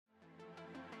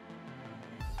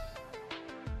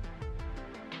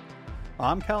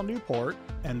I'm Cal Newport,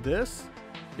 and this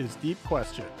is Deep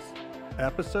Questions,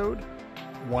 episode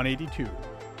 182.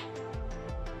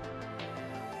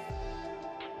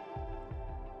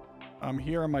 I'm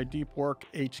here in my Deep Work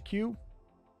HQ,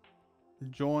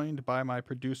 joined by my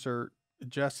producer,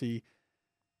 Jesse.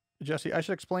 Jesse, I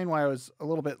should explain why I was a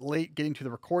little bit late getting to the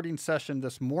recording session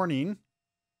this morning.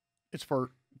 It's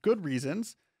for good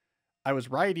reasons. I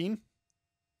was writing,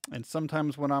 and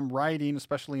sometimes when I'm writing,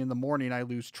 especially in the morning, I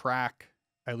lose track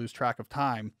of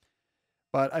time.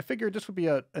 But I figured this would be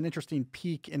an interesting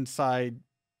peek inside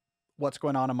what's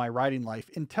going on in my writing life.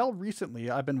 Until recently,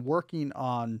 I've been working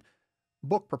on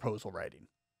book proposal writing.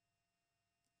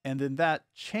 And then that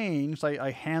changed.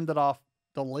 I handed off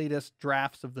the latest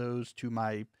drafts of those to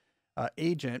my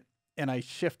agent, and I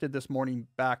shifted this morning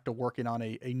back to working on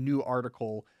a new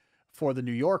article for the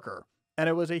New Yorker. And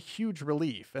it was a huge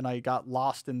relief, and I got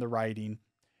lost in the writing.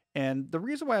 And the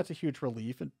reason why it's a huge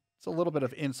relief, and it's a little bit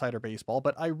of insider baseball,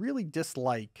 but I really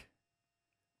dislike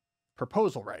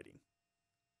proposal writing.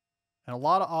 And a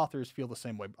lot of authors feel the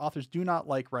same way. Authors do not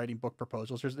like writing book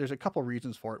proposals. There's a couple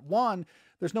reasons for it. One,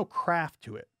 there's no craft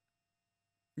to it.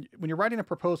 When you're writing a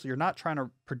proposal, you're not trying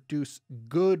to produce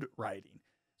good writing.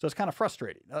 So it's kind of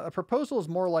frustrating. A proposal is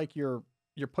more like you're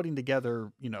putting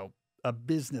together, a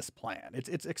business plan.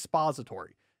 It's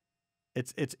expository.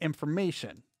 It's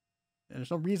information. And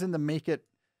there's no reason to make it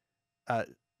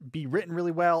be written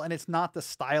really well. And it's not the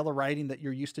style of writing that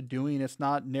you're used to doing. It's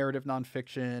not narrative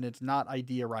nonfiction. It's not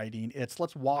idea writing. It's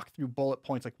let's walk through bullet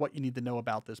points, like what you need to know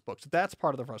about this book. So that's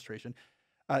part of the frustration.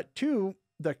 Two,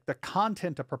 the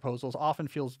content of proposals often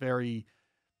feels very,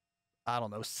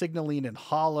 signaling and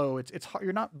hollow. It's hard.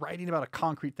 You're not writing about a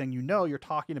concrete thing. You're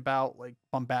talking about like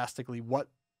bombastically what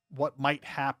might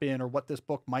happen or what this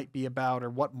book might be about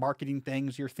or what marketing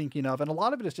things you're thinking of. And a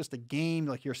lot of it is just a game.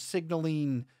 Like you're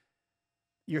signaling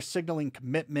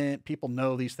commitment. People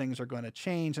know these things are going to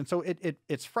change. And so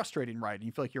it's frustrating writing.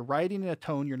 You feel like you're writing in a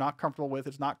tone you're not comfortable with.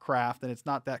 It's not craft and it's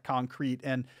not that concrete,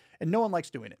 and no one likes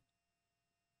doing it.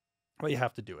 Well, you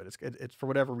have to do it. It's for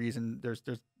whatever reason,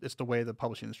 it's the way the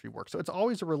publishing industry works. So it's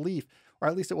always a relief, or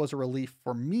at least it was a relief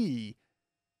for me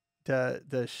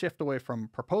to shift away from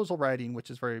proposal writing,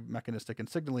 which is very mechanistic and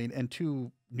signaling, and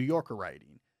to New Yorker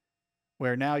writing,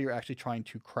 where now you're actually trying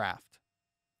to craft.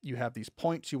 You have these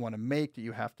points you want to make that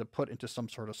you have to put into some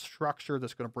sort of structure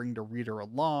that's going to bring the reader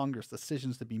along. There's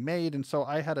decisions to be made. And so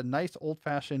I had a nice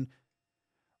old-fashioned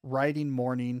writing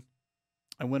morning.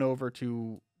 I went over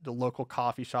to the local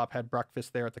coffee shop, had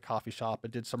breakfast there at the coffee shop. I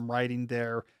did some writing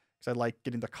there because I like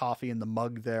getting the coffee in the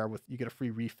mug there. You get a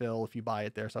free refill if you buy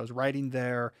it there. So I was writing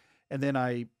there. And then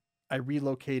I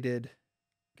relocated,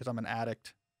 because I'm an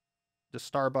addict, to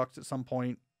Starbucks at some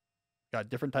point. Got a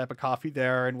different type of coffee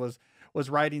there and was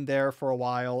writing there for a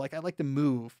while. Like I like to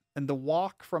move. And the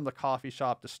walk from the coffee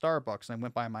shop to Starbucks, and I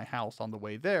went by my house on the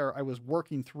way there, I was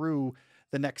working through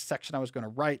the next section I was going to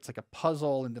write. It's like a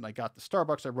puzzle. And then I got to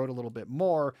Starbucks. I wrote a little bit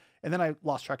more. And then I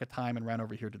lost track of time and ran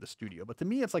over here to the studio. But to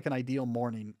me, it's like an ideal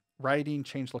morning. Writing,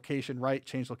 change location, write,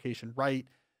 change location, write,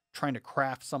 trying to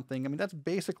craft something. I mean, that's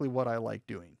basically what I like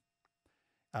doing.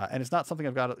 And it's not something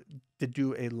I've got to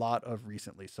do a lot of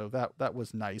recently. So that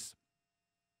was nice.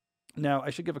 Now, I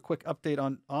should give a quick update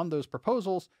on those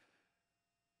proposals.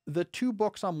 The two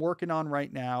books I'm working on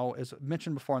right now, as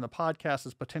mentioned before on the podcast,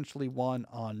 is potentially one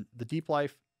on the deep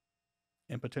life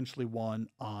and potentially one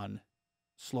on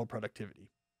slow productivity.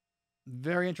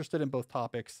 Very interested in both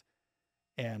topics,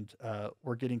 and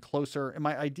we're getting closer. In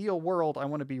my ideal world, I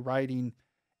want to be writing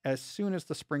as soon as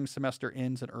the spring semester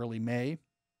ends in early May.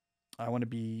 I want to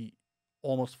be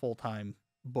almost full-time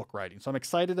book writing. So I'm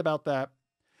excited about that.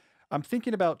 I'm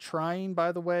thinking about trying,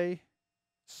 by the way,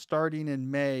 starting in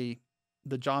May,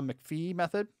 the John McPhee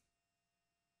method.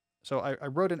 So I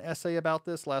wrote an essay about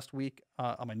this last week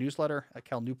on my newsletter at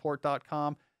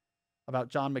calnewport.com about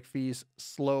John McPhee's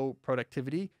slow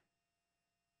productivity.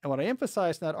 And what I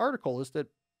emphasized in that article is that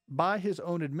by his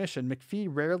own admission, McPhee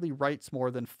rarely writes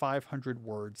more than 500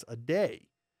 words a day.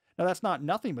 Now, that's not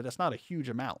nothing, but that's not a huge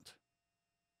amount.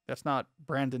 That's not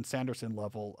Brandon Sanderson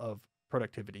level of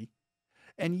productivity.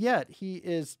 And yet he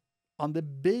is, on the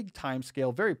big time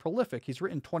scale, very prolific. He's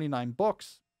written 29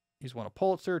 books. He's won a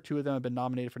Pulitzer. 2 of them have been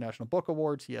nominated for National Book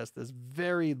Awards. He has this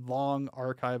very long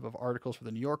archive of articles for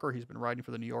the New Yorker. He's been writing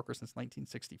for the New Yorker since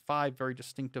 1965. Very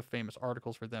distinctive, famous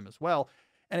articles for them as well.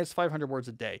 And it's 500 words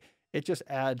a day. It just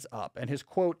adds up. And his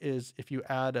quote is, if you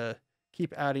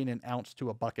keep adding an ounce to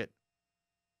a bucket,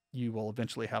 you will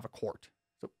eventually have a quart.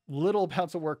 So little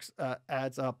amounts of work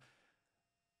adds up.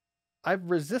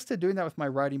 I've resisted doing that with my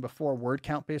writing before, word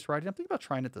count based writing. I'm thinking about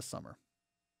trying it this summer.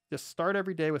 Just start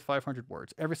every day with 500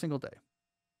 words every single day.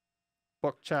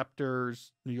 book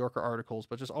chapters, New Yorker articles,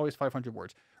 but just always 500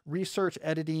 words. Research,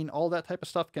 editing, all that type of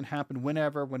stuff can happen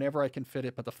whenever I can fit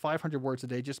it. But the 500 words a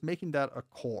day, just making that a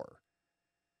core,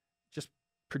 just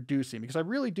producing, because I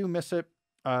really do miss it.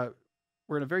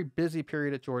 We're in a very busy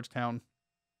period at Georgetown.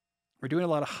 We're doing a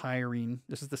lot of hiring.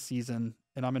 This is the season,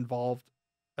 and I'm involved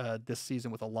this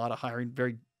season with a lot of hiring,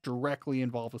 very directly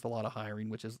involved with a lot of hiring,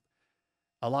 which is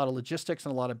a lot of logistics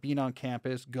and a lot of being on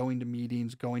campus, going to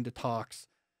meetings, going to talks,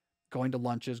 going to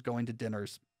lunches, going to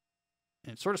dinners.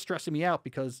 And it's sort of stressing me out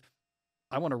because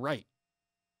I want to write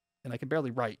and I can barely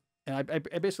write. And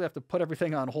I basically have to put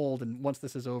everything on hold. And once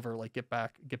this is over, like get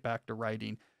back to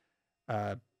writing.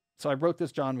 So I wrote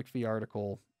this John McPhee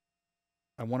article.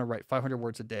 I want to write 500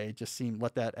 words a day.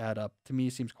 Let that add up. To me,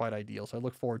 seems quite ideal. So I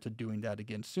look forward to doing that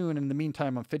again soon. And in the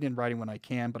meantime, I'm fitting in writing when I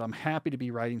can, but I'm happy to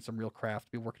be writing some real craft,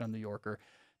 to be working on New Yorker,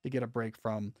 to get a break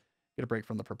from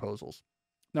the proposals.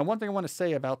 Now, one thing I want to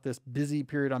say about this busy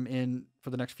period I'm in for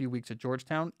the next few weeks at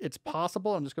Georgetown, it's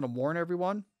possible, I'm just going to warn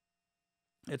everyone,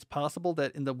 it's possible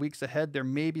that in the weeks ahead, there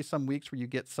may be some weeks where you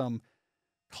get some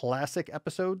classic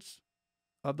episodes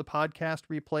of the podcast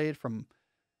replayed from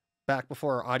back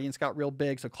before our audience got real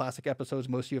big. So classic episodes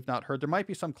most of you have not heard. There might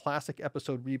be some classic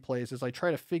episode replays as I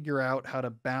try to figure out how to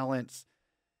balance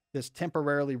this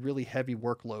temporarily really heavy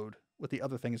workload with the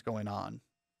other things going on.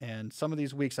 And some of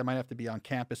these weeks I might have to be on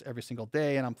campus every single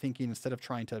day. And I'm thinking, instead of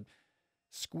trying to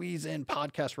squeeze in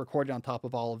podcast recording on top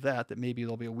of all of that, that maybe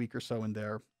there'll be a week or so in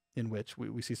there in which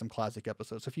we see some classic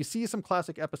episodes. So if you see some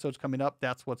classic episodes coming up,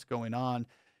 that's what's going on.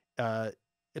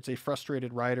 It's a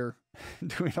frustrated writer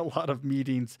doing a lot of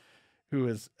meetings who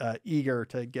is eager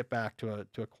to get back to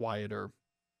a quieter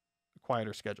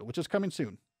schedule, which is coming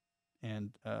soon.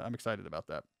 And I'm excited about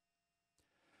that.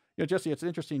 Jesse, it's an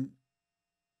interesting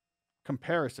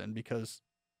comparison because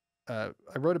I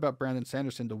wrote about Brandon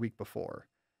Sanderson the week before,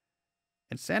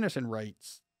 and Sanderson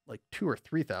writes like 2,000 or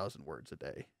 3,000 words a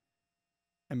day,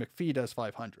 and McPhee does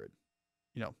 500.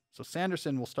 So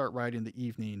Sanderson will start writing in the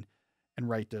evening and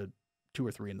write to 2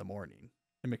 or 3 in the morning.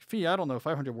 And McPhee, I don't know,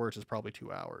 500 words is probably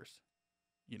 2 hours.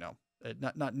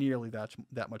 Not nearly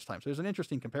that much time. So there's an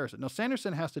interesting comparison. Now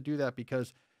Sanderson has to do that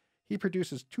because he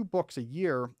produces 2 books a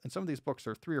year, and some of these books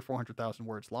are 300,000 or 400,000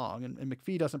 words long. And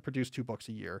McPhee doesn't produce 2 books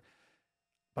a year.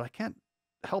 But I can't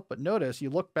help but notice, you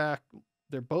look back,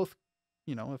 they're both,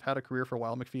 have had a career for a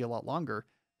while. McPhee a lot longer.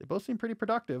 They both seem pretty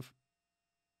productive,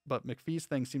 but McPhee's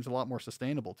thing seems a lot more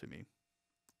sustainable to me.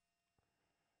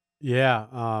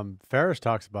 Yeah, Ferris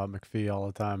talks about McPhee all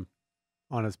the time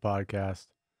on his podcast.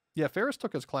 Yeah, Ferris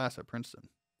took his class at Princeton.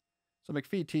 So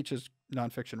McPhee teaches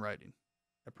nonfiction writing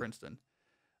at Princeton.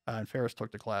 And Ferris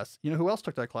took the class. Who else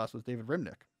took that class was David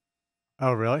Rimnick.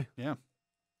 Oh, really? Yeah.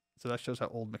 So that shows how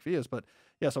old McPhee is. But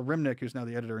yeah, so Rimnick, who's now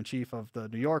the editor-in-chief of the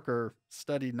New Yorker,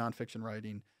 studied nonfiction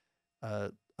writing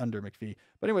under McPhee.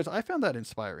 But anyways, I found that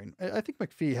inspiring. I think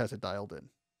McPhee has it dialed in.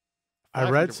 I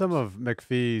read some of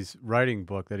McPhee's writing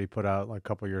book that he put out like a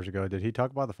couple years ago. Did he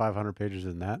talk about the 500 pages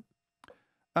in that?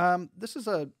 This is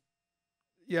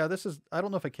I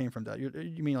don't know if it came from that.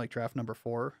 You mean like draft number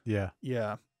 4? Yeah.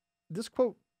 Yeah. This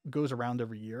quote goes around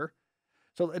every year.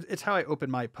 So it's how I open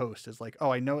my post, is like,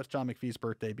 oh, I know it's John McPhee's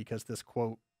birthday because this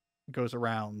quote goes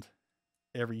around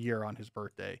every year on his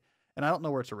birthday. And I don't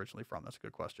know where it's originally from. That's a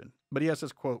good question. But he has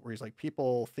this quote where he's like,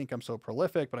 people think I'm so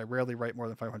prolific, but I rarely write more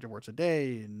than 500 words a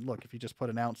day. And look, if you just put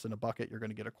an ounce in a bucket, you're going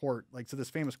to get a quart. Like, so this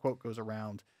famous quote goes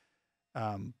around.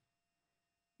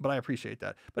 But I appreciate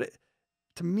that. But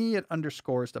to me, it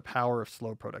underscores the power of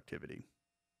slow productivity.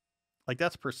 Like,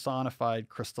 that's personified,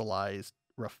 crystallized,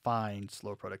 refined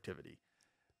slow productivity.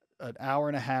 An hour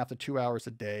and a half to 2 hours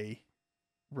a day,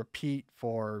 repeat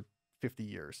for 50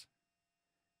 years.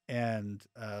 And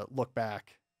look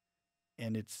back,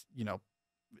 and it's,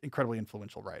 incredibly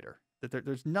influential writer. That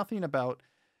there's nothing about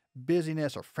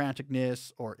busyness or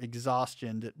franticness or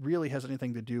exhaustion that really has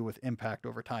anything to do with impact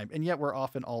over time. And yet we're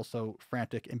often also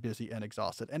frantic and busy and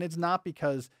exhausted. And it's not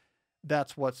because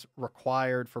that's what's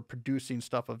required for producing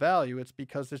stuff of value. It's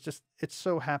because it's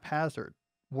so haphazard.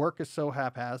 Work is so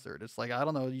haphazard. It's like, I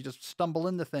don't know, you just stumble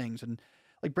into things. And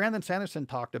like Brandon Sanderson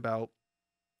talked about,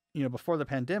 before the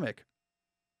pandemic,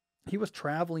 he was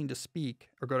traveling to speak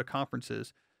or go to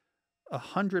conferences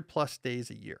 100+ days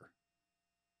a year,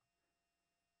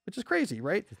 which is crazy,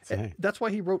 right? That's why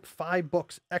he wrote 5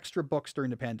 extra books during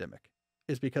the pandemic,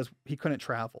 is because he couldn't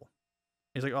travel.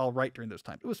 He's like, oh, I'll write during those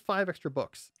times. It was 5 extra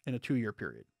books in a 2-year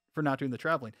period for not doing the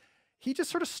traveling. He just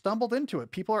sort of stumbled into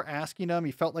it. People are asking him.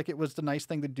 He felt like it was the nice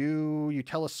thing to do. You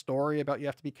tell a story about you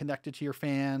have to be connected to your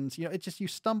fans. It's just, you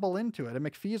stumble into it. And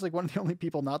McPhee is like one of the only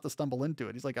people not to stumble into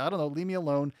it. He's like, I don't know, leave me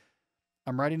alone.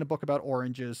 I'm writing a book about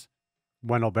oranges.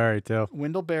 Wendell Berry too.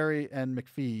 Wendell Berry and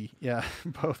McPhee. Yeah,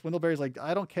 both. Wendell Berry's like,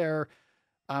 I don't care.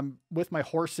 I'm with my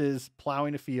horses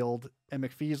plowing a field. And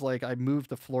McPhee's like, I moved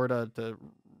to Florida to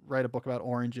write a book about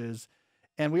oranges.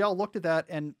 And we all looked at that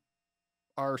and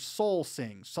our soul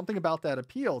sings. Something about that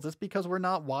appeals. It's because we're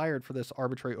not wired for this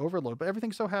arbitrary overload, but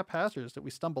everything's so haphazard that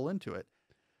we stumble into it.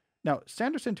 Now,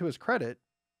 Sanderson, to his credit,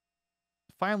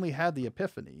 finally had the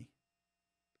epiphany.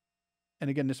 And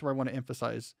again, this is where I want to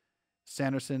emphasize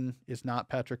Sanderson is not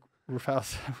Patrick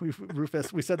Rufus.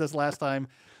 We said this last time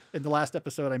in the last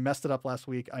episode. I messed it up last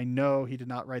week. I know he did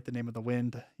not write The Name of the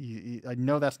Wind. I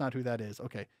know that's not who that is.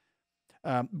 Okay.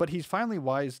 But he's finally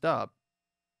wised up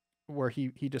where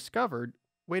he discovered,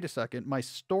 wait a second, my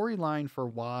storyline for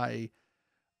why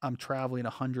I'm traveling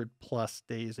 100+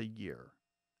 days a year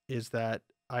is that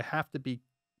I have to be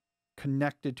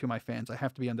connected to my fans. I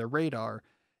have to be on their radar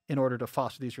in order to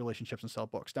foster these relationships and sell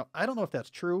books. Now, I don't know if that's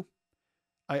true.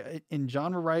 In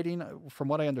genre writing, from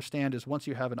what I understand, is once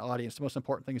you have an audience, the most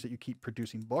important thing is that you keep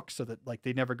producing books so that like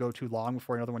they never go too long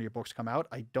before another one of your books come out.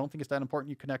 I don't think it's that important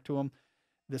you connect to them.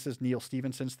 This is Neil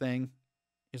Stephenson's thing.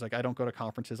 He's like, I don't go to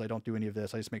conferences. I don't do any of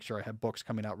this. I just make sure I have books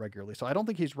coming out regularly. So I don't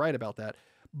think he's right about that.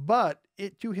 But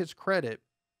to his credit,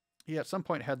 he at some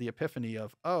point had the epiphany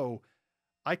of, oh,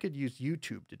 I could use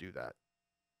YouTube to do that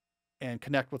and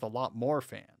connect with a lot more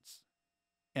fans.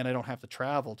 And I don't have to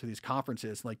travel to these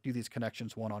conferences and like do these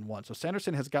connections one-on-one. So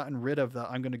Sanderson has gotten rid of the,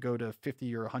 I'm going to go to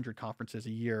 50 or 100 conferences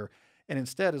a year. And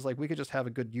instead is like, we could just have a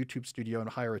good YouTube studio and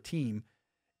hire a team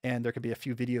and there could be a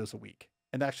few videos a week.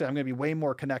 And actually I'm going to be way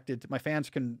more connected. My fans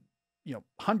can,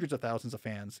 hundreds of thousands of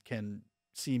fans can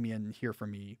see me and hear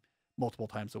from me multiple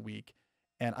times a week.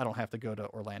 And I don't have to go to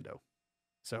Orlando.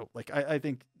 So like, I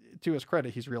think to his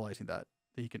credit, he's realizing that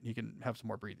he can have some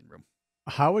more breathing room.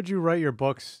 How would you write your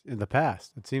books in the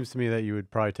past? It seems to me that you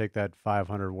would probably take that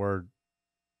 500 word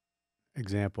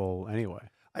example anyway.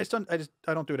 I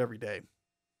don't do it every day.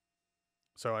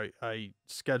 So I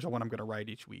schedule when I'm going to write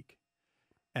each week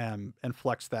and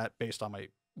flex that based on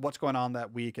what's going on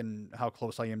that week and how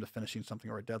close I am to finishing something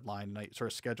or a deadline. And I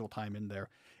sort of schedule time in there.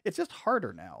 It's just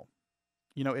harder now.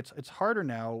 It's harder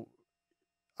now.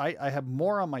 I have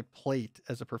more on my plate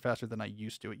as a professor than I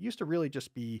used to. It used to really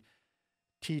just be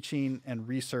teaching and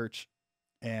research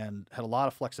and had a lot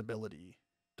of flexibility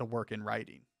to work in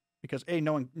writing because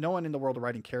no one in the world of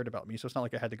writing cared about me. So it's not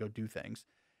like I had to go do things.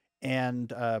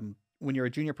 And when you're a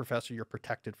junior professor, you're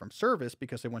protected from service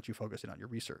because they want you focusing on your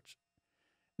research.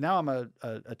 Now I'm a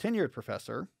tenured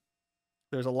professor.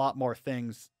 There's a lot more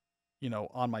things,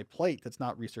 on my plate that's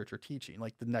not research or teaching,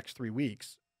 like the next 3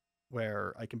 weeks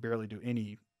where I can barely do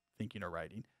any thinking or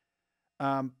writing.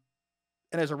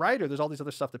 And as a writer, there's all these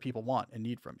other stuff that people want and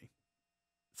need from me.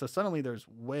 So suddenly there's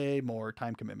way more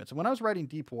time commitments. And when I was writing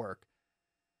deep work,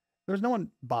 there was no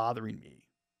one bothering me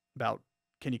about,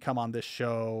 can you come on this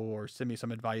show or send me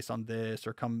some advice on this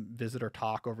or come visit or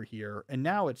talk over here. And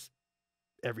now it's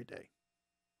every day.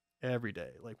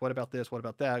 Like, what about this? What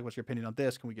about that? What's your opinion on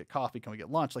this? Can we get coffee? Can we get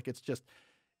lunch? Like, it's just,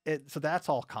 so that's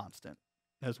all constant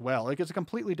as well. Like, it's a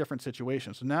completely different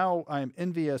situation. So now I'm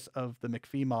envious of the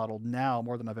McPhee model now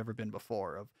more than I've ever been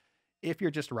before. Of if you're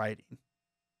just writing,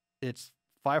 it's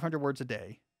 500 words a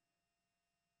day.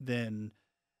 Then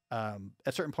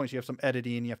at certain points you have some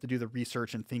editing, you have to do the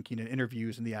research and thinking and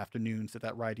interviews in the afternoons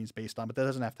that writing's based on, but that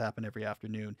doesn't have to happen every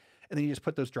afternoon. And then you just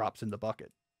put those drops in the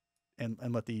bucket and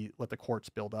let the quartz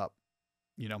build up,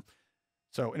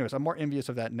 So anyways, I'm more envious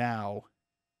of that now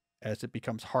as it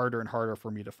becomes harder and harder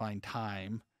for me to find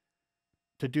time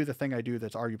to do the thing I do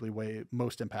that's arguably way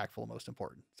most impactful and most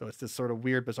important. So it's this sort of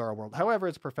weird, bizarre world. However,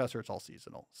 as a professor, it's all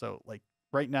seasonal. So like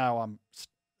right now I'm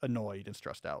annoyed and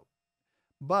stressed out.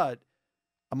 But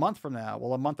a month and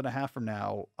a half from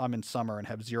now, I'm in summer and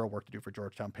have zero work to do for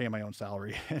Georgetown, paying my own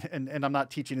salary, and I'm not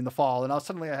teaching in the fall. And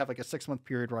suddenly I have like a 6-month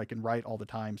period where I can write all the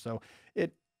time. So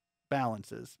it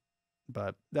balances.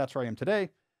 But that's where I am today.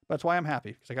 That's why I'm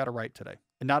happy, because I got to write today.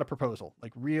 And not a proposal,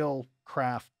 like real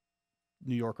craft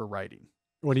New Yorker writing.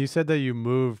 When you said that you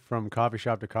moved from coffee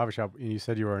shop to coffee shop and you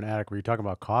said you were an addict, were you talking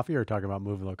about coffee or talking about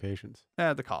moving locations?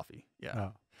 The coffee, yeah.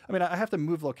 Oh. I mean, I have to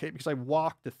move locate because I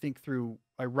walk to think through,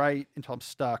 I write until I'm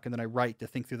stuck, and then I write to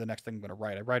think through the next thing I'm going to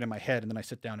write. I write in my head, and then I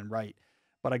sit down and write.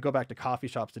 But I go back to coffee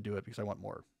shops to do it because I want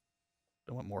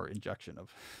more injection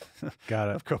of, Got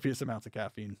it. of copious amounts of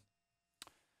caffeine.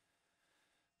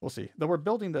 We'll see. Though we're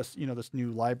building this, this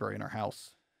new library in our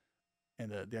house.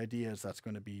 And the idea is that's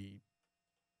going to be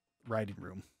writing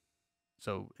room.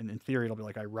 So in theory, it'll be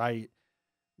like I write,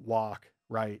 walk,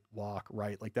 write, walk,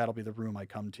 write. Like that'll be the room I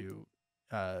come to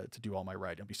do all my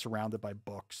writing. I'll be surrounded by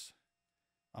books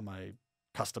on my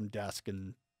custom desk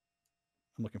and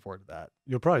I'm looking forward to that.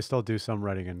 You'll probably still do some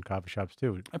writing in coffee shops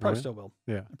too. I probably right? still will.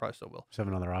 Yeah. I probably still will. Just have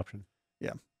another option.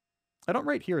 Yeah. I don't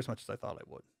write here as much as I thought I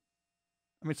would.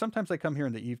 I mean, sometimes I come here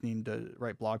in the evening to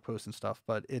write blog posts and stuff,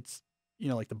 but it's,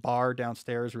 like the bar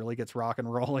downstairs really gets rock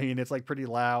and rolling. It's like pretty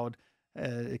loud.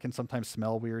 It can sometimes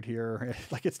smell weird here.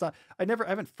 Like it's not, I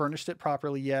haven't furnished it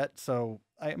properly yet. So,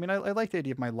 I mean, I like the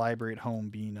idea of my library at home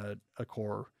being a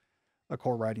core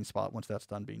writing spot once that's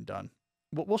being done.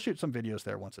 We'll shoot some videos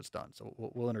there once it's done. So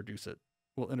we'll introduce it.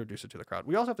 We'll introduce it to the crowd.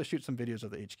 We also have to shoot some videos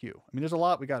of the HQ. I mean, there's a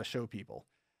lot we got to show people.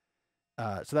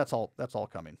 So that's all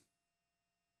coming.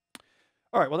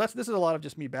 All right. Well, this is a lot of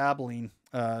just me babbling,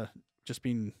 just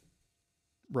being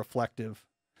reflective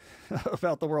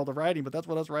about the world of writing, but that's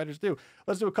what us writers do.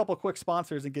 Let's do a couple of quick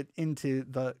sponsors and get into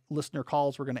the listener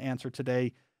calls we're going to answer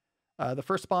today. The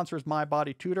first sponsor is My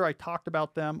Body Tutor. I talked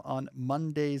about them on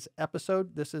Monday's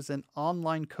episode. This is an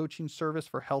online coaching service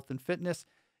for health and fitness.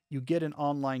 You get an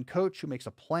online coach who makes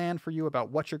a plan for you about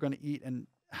what you're going to eat and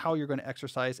how you're going to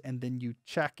exercise, and then you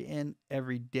check in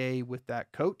every day with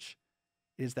that coach.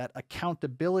 It is that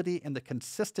accountability and the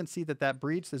consistency that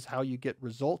breeds is how you get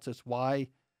results. It's why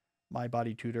My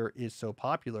Body Tutor is so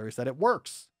popular, is that it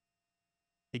works.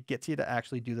 It gets you to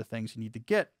actually do the things you need to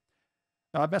get.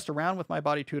 Now, I've messed around with My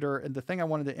Body Tutor, and the thing I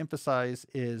wanted to emphasize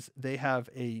is they have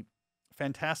a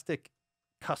fantastic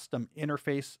custom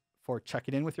interface for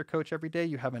checking in with your coach every day.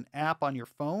 You have an app on your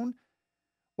phone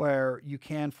where you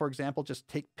can, for example, just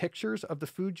take pictures of the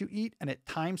food you eat and it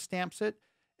timestamps it.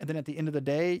 And then at the end of the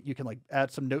day, you can like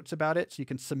add some notes about it. So you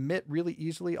can submit really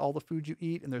easily all the food you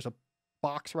eat. And there's a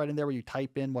box right in there where you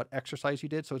type in what exercise you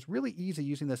did. So it's really easy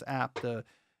using this app to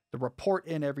report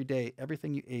in every day,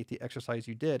 everything you ate, the exercise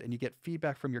you did, and you get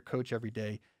feedback from your coach every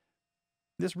day.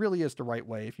 This really is the right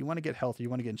way. If you want to get healthy, you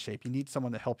want to get in shape, you need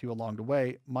someone to help you along the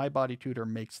way. My Body Tutor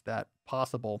makes that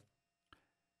possible.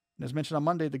 And as mentioned on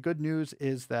Monday, the good news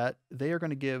is that they are going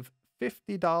to give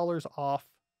 $50 off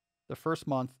the first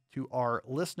month to our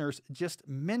listeners. Just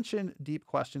mention Deep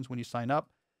Questions when you sign up,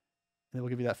 and they will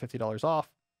give you that $50 off.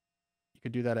 You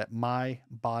can do that at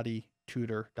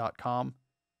mybodytutor.com.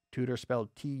 Tutor spelled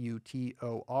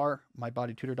Tutor,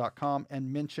 mybodytutor.com,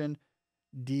 and mention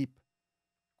Deep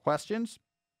Questions.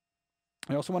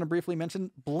 I also want to briefly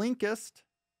mention Blinkist,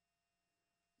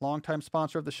 longtime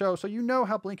sponsor of the show. So you know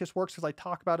how Blinkist works because I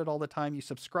talk about it all the time. You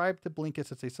subscribe to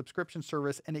Blinkist. It's a subscription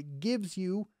service, and it gives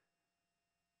you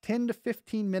 10 to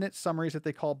 15 minute summaries that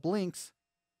they call blinks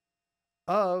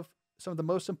of some of the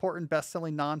most important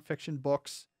best-selling nonfiction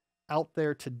books out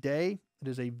there today. It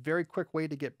is a very quick way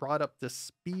to get brought up to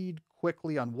speed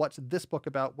quickly on what's this book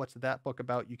about, what's that book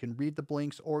about. You can read the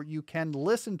blinks or you can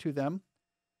listen to them,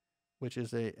 which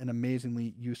is an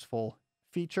amazingly useful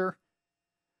feature.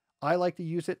 I like to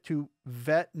use it to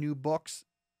vet new books.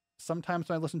 Sometimes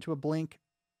when I listen to a blink,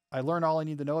 I learn all I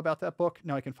need to know about that book.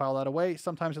 Now I can file that away.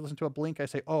 Sometimes I listen to a blink, I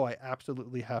say, oh, I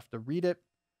absolutely have to read it.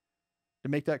 To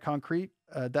make that concrete,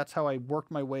 that's how I worked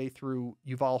my way through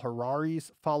Yuval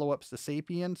Harari's follow-ups to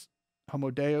Sapiens, Homo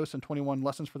Deus, and 21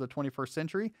 Lessons for the 21st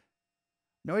Century.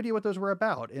 No idea what those were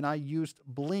about. And I used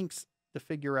blinks to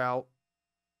figure out,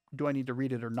 do I need to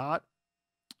read it or not?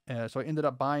 So I ended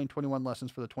up buying 21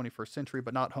 Lessons for the 21st Century,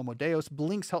 but not Homo Deus.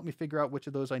 Blinks helped me figure out which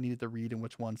of those I needed to read and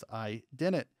which ones I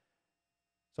didn't.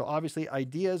 So obviously,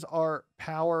 ideas are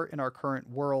power in our current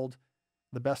world.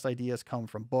 The best ideas come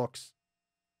from books.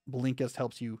 Blinkist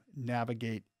helps you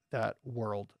navigate that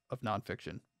world of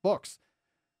nonfiction books.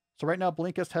 So right now,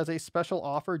 Blinkist has a special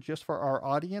offer just for our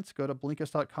audience. Go to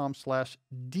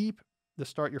Blinkist.com/deep to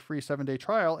start your free 7-day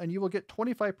trial, and you will get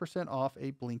 25% off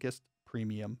a Blinkist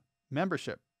premium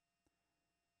membership.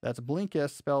 That's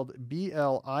Blinkist, spelled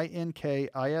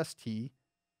Blinkist.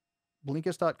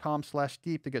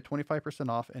 Blinkist.com/deep to get 25%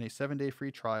 off and a 7-day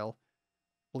free trial.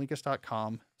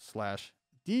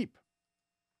 Blinkist.com/deep.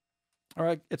 All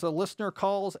right, it's a listener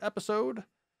calls episode.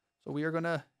 So we are going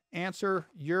to answer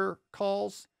your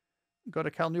calls. Go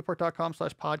to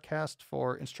calnewport.com/podcast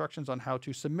for instructions on how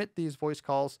to submit these voice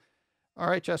calls. All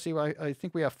right, Jesse, I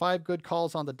think we have 5 good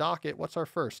calls on the docket. What's our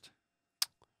first?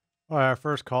 All right, our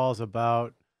first call is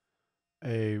about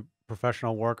a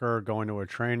professional worker going to a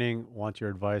training. Wants your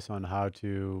advice on how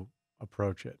to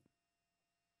approach it.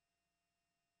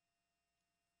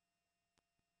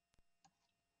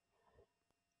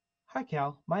 Hi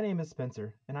Cal, my name is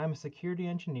Spencer, and I'm a security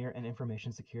engineer and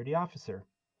information security officer.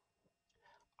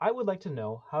 I would like to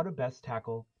know how to best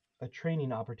tackle a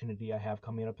training opportunity I have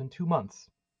coming up in 2 months.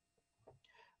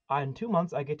 In 2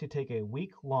 months, I get to take a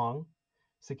week-long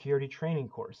security training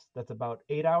course that's about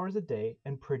 8 hours a day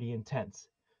and pretty intense.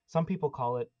 Some people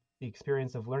call it the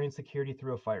experience of learning security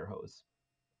through a fire hose.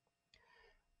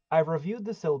 I've reviewed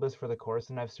the syllabus for the course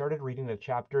and I've started reading a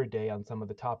chapter a day on some of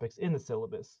the topics in the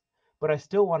syllabus, but I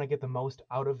still want to get the most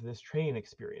out of this training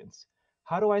experience.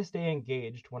 How do I stay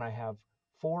engaged when I have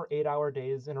 4 8-hour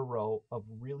days in a row of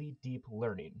really deep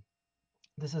learning?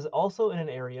 This is also in an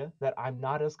area that I'm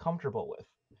not as comfortable with.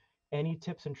 Any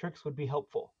tips and tricks would be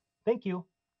helpful. Thank you.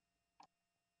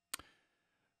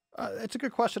 It's a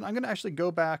good question. I'm going to actually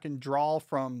go back and draw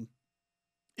from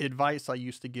advice I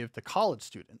used to give to college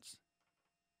students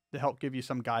to help give you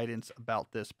some guidance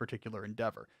about this particular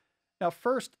endeavor. Now,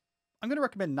 first, I'm going to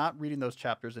recommend not reading those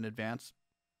chapters in advance.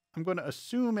 I'm going to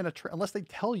assume unless they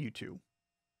tell you to,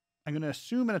 I'm going to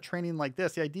assume in a training like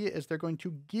this, the idea is they're going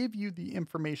to give you the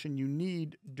information you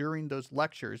need during those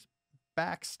lectures,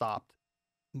 backstopped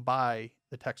by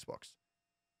the textbooks.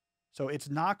 So it's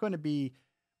not going to be,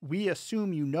 we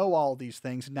assume you know all these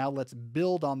things. Now let's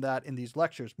build on that in these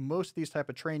lectures. Most of these type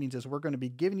of trainings is we're going to be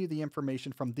giving you the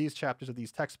information from these chapters of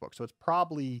these textbooks. So it's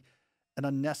probably an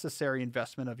unnecessary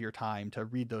investment of your time to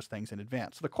read those things in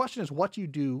advance. So the question is what you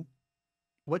do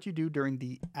during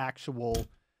the actual,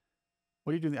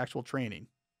 training?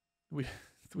 We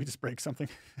just break something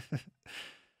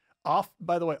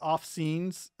by the way, off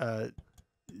scenes.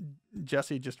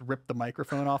 Jesse just ripped the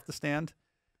microphone off the stand.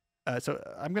 So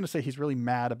I'm going to say he's really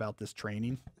mad about this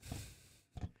training.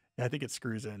 I think it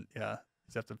screws in. Yeah.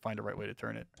 You have to find a right way to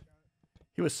turn it.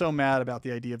 He was so mad about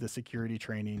the idea of the security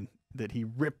training that he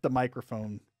ripped the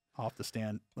microphone off the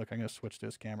stand. Look, I'm going to switch to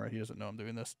his camera. He doesn't know I'm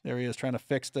doing this. There he is trying to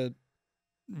fix the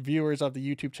viewers of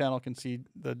the YouTube channel can see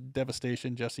the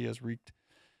devastation Jesse has wreaked.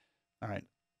 All right.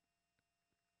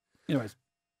 Anyways,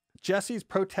 Jesse's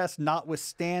protest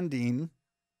notwithstanding,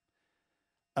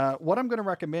 what I'm going to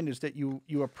recommend is that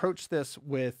you approach this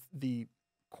with the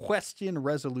question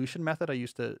resolution method I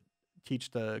used to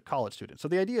teach the college students. So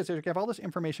the idea is that you have all this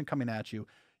information coming at you.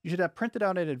 You should have printed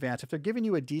out in advance. If they're giving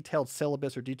you a detailed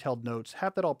syllabus or detailed notes,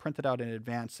 have that all printed out in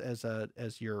advance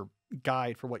as your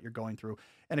guide for what you're going through.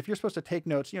 And if you're supposed to take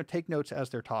notes, take notes as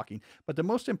they're talking. But the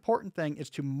most important thing is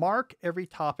to mark every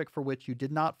topic for which you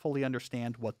did not fully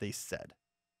understand what they said.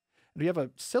 If you have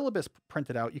a syllabus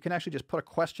printed out, you can actually just put a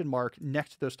question mark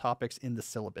next to those topics in the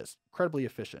syllabus. Incredibly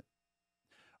efficient.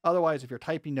 Otherwise, if you're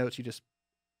typing notes, you just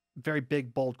very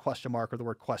big, bold question mark or the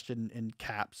word question in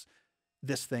caps.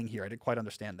 This thing here, I didn't quite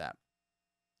understand that.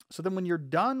 So then when you're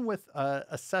done with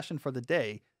a session for the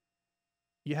day,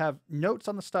 you have notes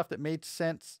on the stuff that made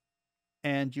sense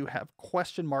and you have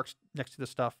question marks next to the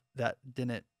stuff that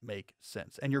didn't make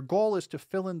sense. And your goal is to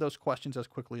fill in those questions as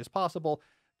quickly as possible,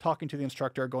 talking to the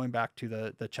instructor, going back to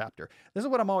the chapter. This is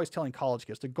what I'm always telling college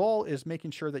kids. The goal is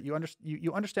making sure that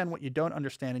you understand what you don't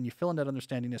understand and you fill in that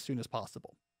understanding as soon as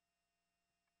possible.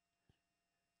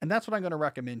 And that's what I'm going to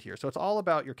recommend here. So it's all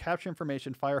about your capture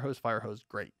information, fire hose,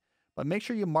 great. But make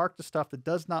sure you mark the stuff that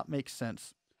does not make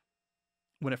sense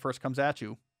when it first comes at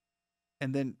you.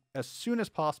 And then as soon as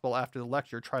possible after the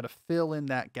lecture, try to fill in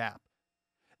that gap.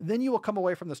 Then you will come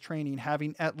away from this training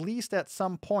having at least at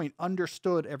some point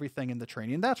understood everything in the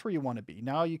training. And that's where you want to be.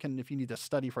 Now you can, if you need to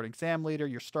study for an exam later,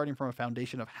 you're starting from a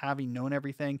foundation of having known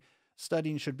everything.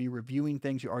 Studying should be reviewing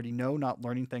things you already know, not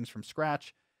learning things from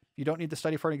scratch. If you don't need to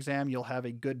study for an exam, you'll have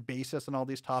a good basis on all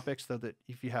these topics so that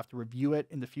if you have to review it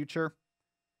in the future,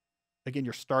 again,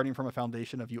 you're starting from a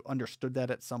foundation of you understood that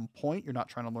at some point. You're not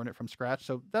trying to learn it from scratch.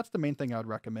 So that's the main thing I would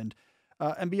recommend.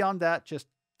 And beyond that, just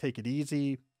take it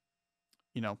easy.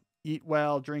 Eat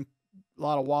well, drink a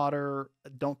lot of water.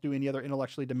 Don't do any other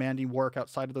intellectually demanding work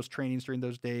outside of those trainings during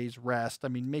those days. Rest. I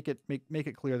mean, make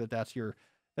it clear that that's your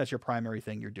primary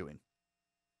thing you're doing.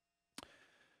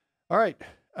 All right.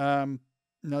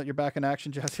 Now that you're back in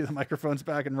action, Jesse, the microphone's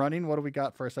back and running. What do we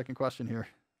got for our second question here?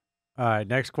 All right,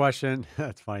 next question.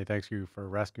 That's funny. Thanks you for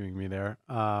rescuing me there.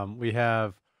 We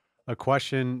have a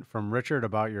question from Richard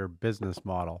about your business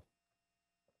model.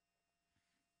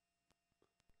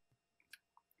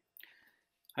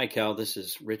 Hi, Cal. This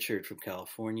is Richard from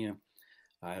California.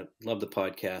 I love the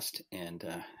podcast and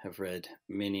have read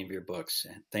many of your books.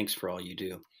 Thanks for all you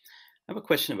do. I have a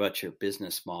question about your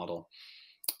business model.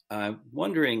 I'm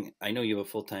wondering, I know you have a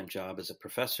full-time job as a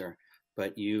professor,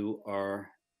 but you are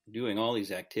doing all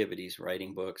these activities,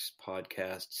 writing books,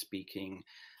 podcasts, speaking,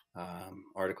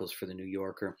 articles for the New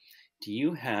Yorker. Do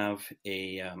you have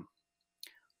a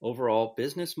overall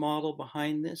business model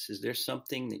behind this? Is there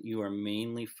something that you are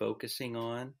mainly focusing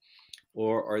on,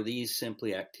 or are these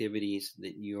simply activities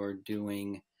that you're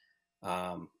doing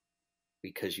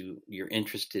because you're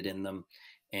interested in them,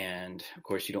 and of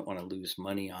course you don't want to lose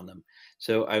money on them?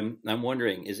 So I'm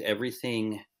wondering, is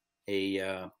everything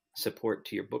a support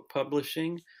to your book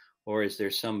publishing, or is there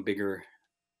some bigger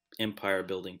empire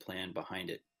building plan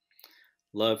behind it?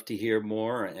 love to hear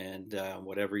more, and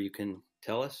whatever you can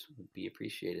tell us would be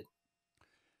appreciated.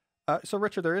 So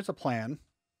Richard, there is a plan,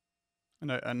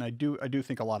 and I do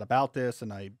think a lot about this,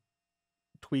 and I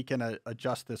tweak and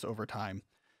adjust this over time.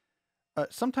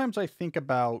 Sometimes I think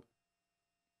about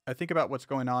what's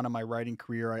going on in my writing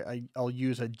career. I'll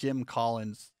use a Jim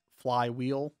Collins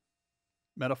flywheel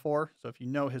metaphor. So if you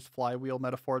know his flywheel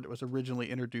metaphor that was originally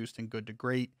introduced in Good to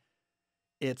Great,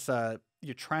 it's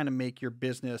you're trying to make your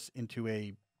business into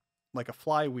a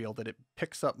flywheel that it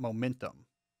picks up momentum.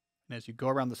 And as you go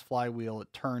around this flywheel,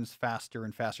 it turns faster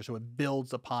and faster. So it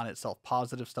builds upon itself.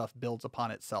 Positive stuff builds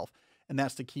upon itself. And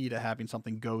that's the key to having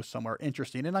something go somewhere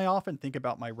interesting. And I often think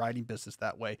about my writing business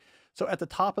that way. So at the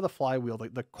top of the flywheel,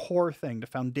 the core thing, the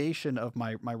foundation of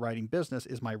my writing business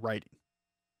is my writing.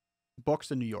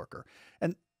 Books and New Yorker.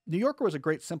 And New Yorker was a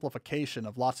great simplification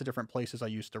of lots of different places I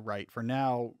used to write. For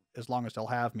now, as long as they'll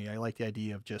have me, I like the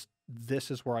idea of just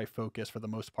this is where I focus for the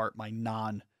most part, my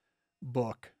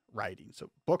non-book writing. So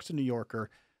Books and New Yorker,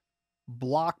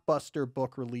 blockbuster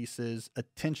book releases,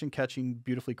 attention-catching,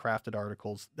 beautifully crafted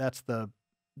articles. That's the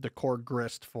core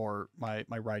grist for my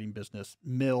writing business.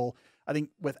 Mill. I think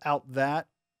without that,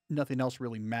 nothing else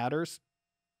really matters.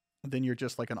 Then you're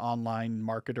just like an online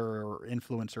marketer or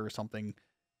influencer or something.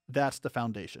 That's the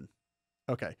foundation.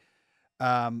 Okay.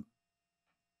 Then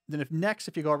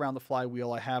if you go around the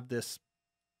flywheel, I have this,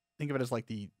 think of it as like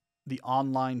the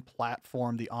online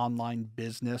platform, the online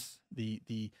business,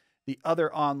 the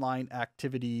other online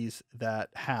activities that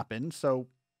happen. So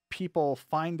people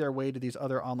find their way to these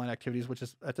other online activities, which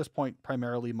is at this point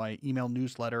primarily my email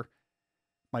newsletter,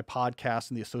 my podcast,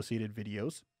 and the associated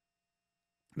videos.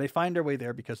 They find their way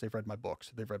there because they've read my books,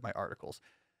 they've read my articles.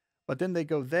 But then they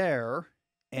go there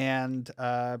and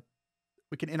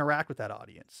we can interact with that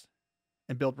audience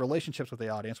and build relationships with the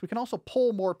audience. We can also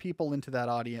pull more people into that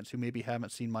audience who maybe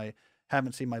haven't seen my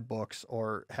books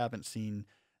or haven't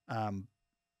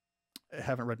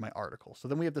read my articles. So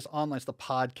then we have this online, it's the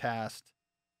podcast,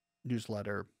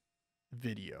 newsletter,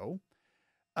 video.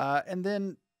 And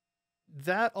then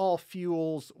that all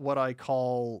fuels what I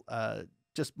call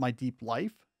just my deep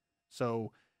life.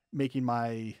 So making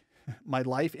my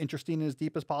life interesting and as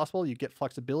deep as possible. You get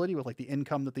flexibility with like the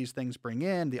income that these things bring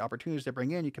in, the opportunities they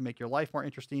bring in. You can make your life more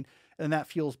interesting, and that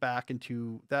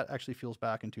actually fuels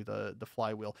back into the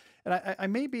flywheel. And I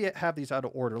maybe have these out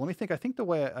of order. Let me think. I think the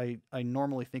way I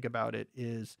normally think about it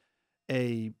is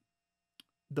the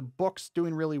book's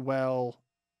doing really well,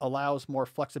 allows more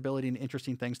flexibility and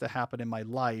interesting things to happen in my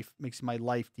life, makes my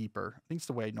life deeper. I think it's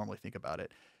the way I normally think about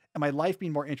it. And my life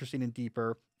being more interesting and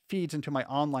deeper feeds into my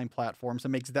online platforms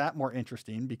and makes that more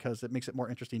interesting because it makes it more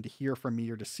interesting to hear from me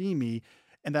or to see me.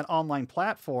 And that online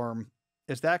platform,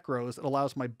 as that grows, it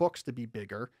allows my books to be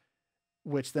bigger,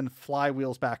 which then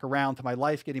flywheels back around to my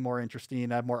life getting more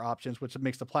interesting, I have more options, which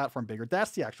makes the platform bigger.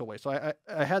 That's the actual way. So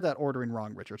I had that ordering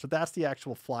wrong, Richard. So that's the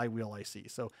actual flywheel I see.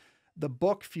 So the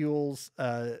book fuels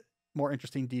more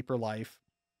interesting, deeper life.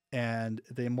 And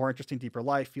the more interesting, deeper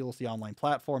life fuels the online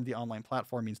platform. The online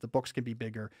platform means the books can be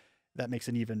bigger. That makes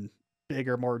an even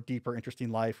bigger, more deeper, interesting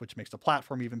life, which makes the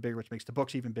platform even bigger, which makes the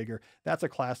books even bigger. That's a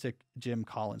classic Jim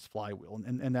Collins flywheel.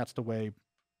 And that's the way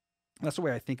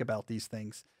I think about these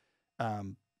things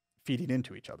feeding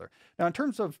into each other. Now, in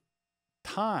terms of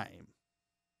time,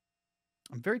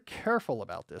 I'm very careful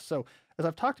about this. So as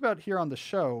I've talked about here on the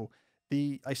show,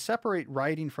 I separate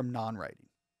writing from non-writing.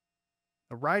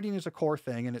 Writing is a core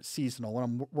thing and it's seasonal. When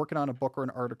I'm working on a book or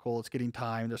an article, it's getting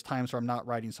time. There's times where I'm not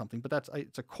writing something, but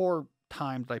it's a core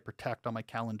time that I protect on my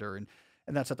calendar, and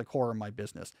that's at the core of my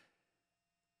business.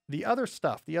 The other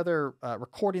stuff,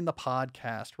 recording the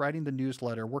podcast, writing the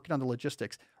newsletter, working on the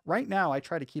logistics, right now I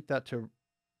try to keep that to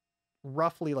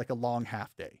roughly like a long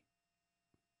half day.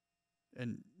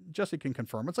 And Jesse can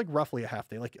confirm, it's like roughly a half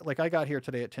day. Like I got here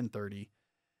today at 10:30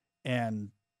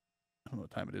 and I don't know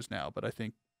what time it is now, but I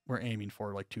think we're aiming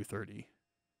for like 2:30.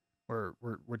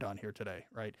 We're done here today,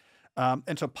 right?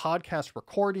 And so podcast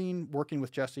recording, working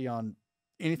with Jesse on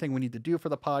anything we need to do for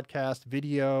the podcast,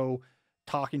 video,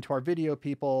 talking to our video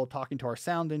people, talking to our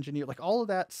sound engineer, like all of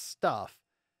that stuff.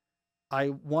 I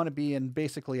want to be in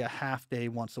basically a half day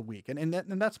once a week. And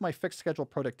that's my fixed schedule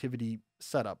productivity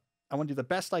setup. I want to do the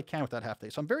best I can with that half day.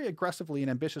 So I'm very aggressively and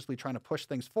ambitiously trying to push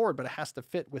things forward, but it has to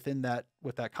fit within that,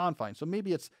 with that confine. So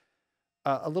maybe it's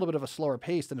a little bit of a slower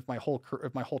pace than if my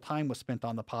whole time was spent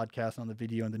on the podcast, on the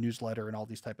video, and the newsletter, and all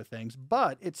these type of things.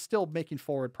 But it's still making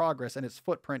forward progress, and its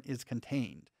footprint is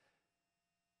contained.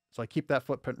 So I keep that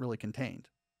footprint really contained.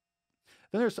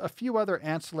 Then there's a few other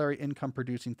ancillary income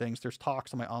producing things. There's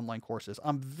talks on my online courses.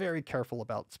 I'm very careful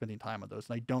about spending time on those,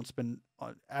 and I don't spend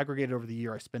aggregated over the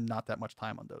year. I spend not that much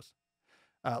time on those.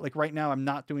 Like right now, I'm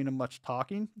not doing much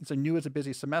talking. So new is a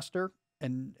busy semester,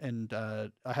 and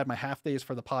I had my half days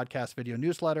for the podcast video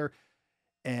newsletter,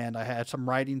 and I had some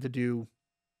writing to do,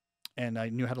 and I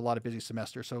knew I had a lot of busy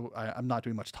semester, so I'm not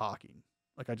doing much talking.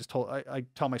 Like I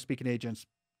tell my speaking agents,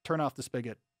 turn off the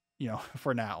spigot,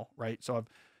 for now, right? So I've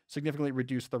significantly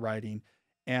reduced the writing,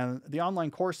 and the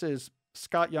online courses.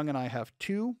 Scott Young and I have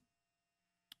 2,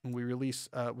 and we release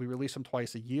them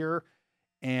twice a year,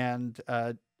 and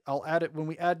I'll add it when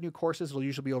we add new courses. It'll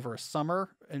usually be over a summer,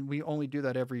 and we only do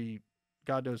that every,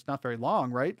 God knows, not very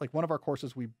long, right? Like one of our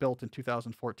courses we built in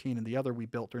 2014, and the other we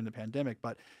built during the pandemic.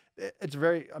 But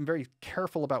I'm very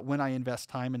careful about when I invest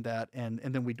time in that, and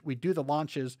then we do the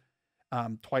launches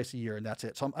twice a year, and that's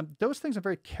it. So those things I'm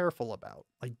very careful about.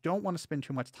 I don't want to spend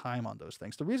too much time on those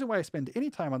things. The reason why I spend any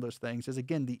time on those things is,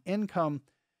 again, the income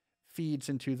feeds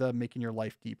into the making your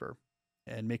life deeper,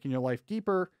 and making your life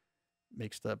deeper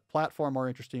makes the platform more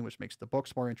interesting, which makes the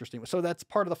books more interesting. So that's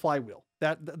part of the flywheel.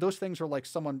 Those things are like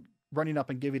someone running up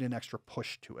and giving an extra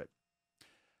push to it.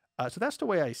 So that's the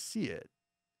way I see it.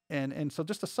 And so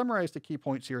just to summarize the key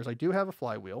points here is I do have a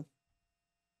flywheel.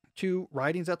 2,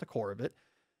 writing's at the core of it.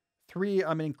 3,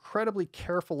 I'm incredibly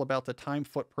careful about the time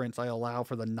footprints I allow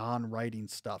for the non-writing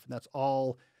stuff. And that's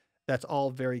all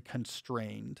very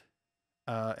constrained.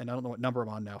 And I don't know what number I'm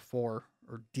on now, 4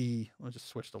 or D. I'll just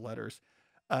switch the letters.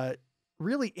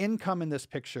 Really, income in this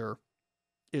picture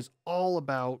is all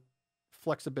about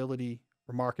flexibility,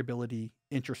 remarkability,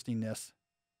 interestingness,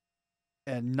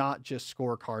 and not just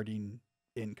scorecarding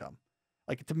income.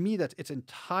 Like to me, it's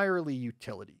entirely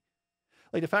utility.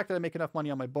 Like the fact that I make enough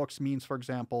money on my books means, for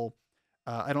example,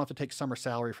 I don't have to take summer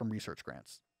salary from research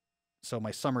grants. So my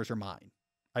summers are mine.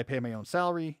 I pay my own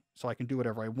salary, so I can do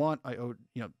whatever I want.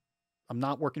 I'm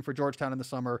not working for Georgetown in the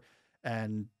summer,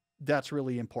 and that's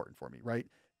really important for me, right?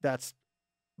 That's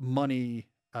money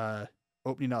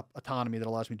opening up autonomy that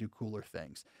allows me to do cooler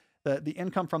things. The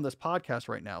income from this podcast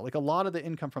right now, like a lot of the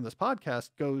income from this podcast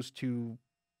goes to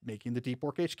making the Deep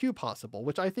Work HQ possible,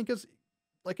 which I think is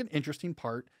like an interesting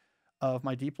part of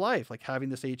my deep life, like having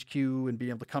this HQ and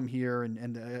being able to come here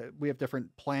and we have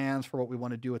different plans for what we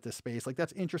want to do with this space. Like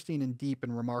that's interesting and deep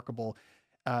and remarkable.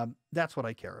 That's what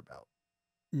I care about.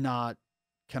 Not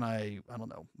can I don't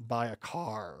know, buy a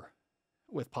car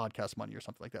with podcast money or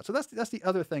something like that. So that's the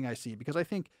other thing I see, because I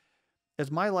think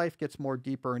as my life gets more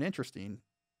deeper and interesting,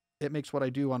 it makes what I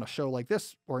do on a show like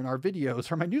this or in our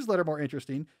videos or my newsletter more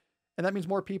interesting. And that means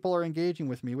more people are engaging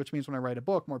with me, which means when I write a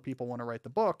book, more people want to write the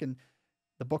book, and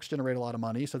the books generate a lot of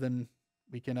money. So then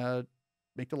we can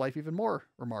make the life even more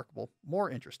remarkable, more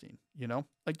interesting,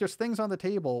 like there's things on the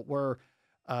table where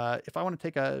if I want to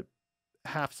take a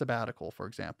half sabbatical, for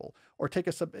example, or take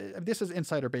this is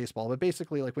insider baseball, but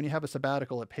basically like when you have a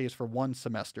sabbatical, it pays for 1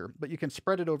 semester, but you can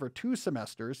spread it over 2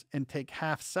 semesters and take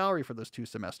half salary for those 2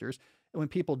 semesters. And when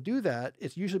people do that,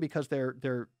 it's usually because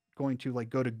they're going to like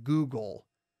go to Google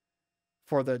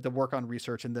for the work on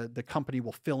research, and the company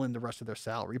will fill in the rest of their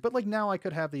salary. But like now I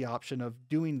could have the option of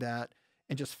doing that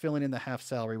and just filling in the half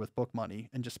salary with book money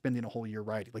and just spending a whole year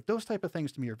writing. Like those type of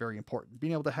things to me are very important.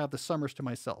 Being able to have the summers to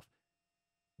myself.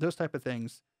 Those type of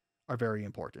things are very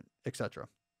important, etc.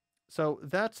 So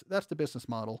that's the business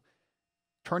model.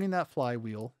 Turning that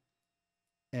flywheel,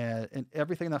 and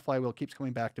everything in that flywheel keeps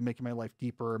coming back to making my life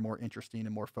deeper and more interesting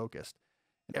and more focused.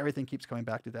 And everything keeps coming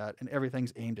back to that, and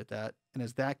everything's aimed at that. And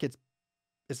as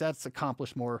that's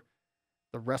accomplished more,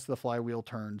 the rest of the flywheel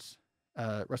turns.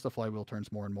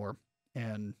 More and more,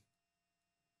 and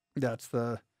that's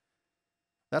the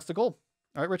goal.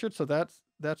 All right, Richard. So that's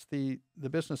the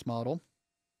business model.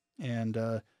 And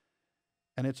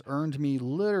it's earned me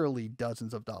literally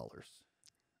dozens of dollars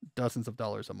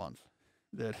a month.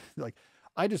 That like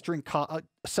I just drink a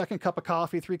second cup of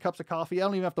coffee, 3 cups of coffee. I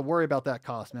don't even have to worry about that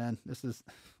cost, man. This is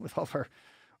with all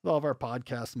of our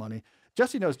podcast money.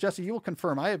 Jesse knows. Jesse, you will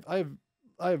confirm.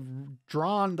 I've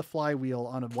drawn the flywheel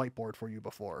on a whiteboard for you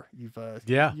before. You've I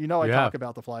talk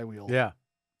about the flywheel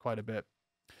quite a bit.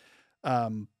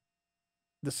 The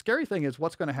scary thing is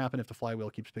what's going to happen if the flywheel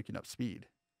keeps picking up speed.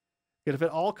 Because if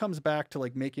it all comes back to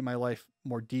like making my life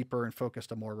more deeper and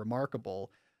focused and more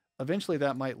remarkable, eventually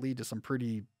that might lead to some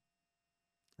pretty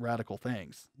radical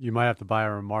things. You might have to buy a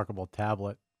remarkable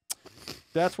tablet.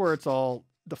 That's where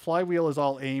the flywheel is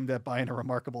all aimed at buying a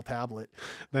remarkable tablet.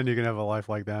 Then you can have a life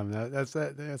like them. That's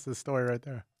the story right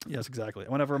there. Yes, exactly. I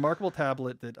want to have a remarkable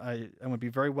tablet that I want to be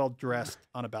very well dressed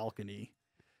on a balcony,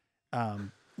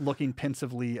 looking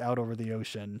pensively out over the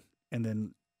ocean, and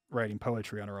then writing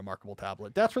poetry on a remarkable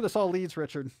tablet. That's where this all leads,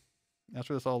 Richard. That's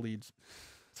where this all leads.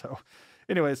 So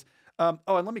anyways, and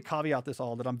let me caveat this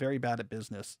all that I'm very bad at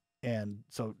business. And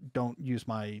so don't use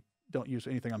my don't use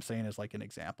anything I'm saying as like an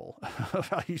example of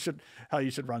how you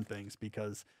should run things,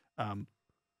 because I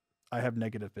have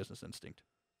negative business instinct.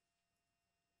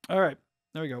 All right,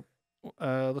 there we go.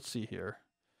 Let's see here.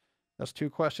 That's 2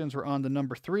 questions. We're on to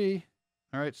number 3.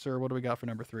 All right, sir, what do we got for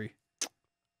number 3?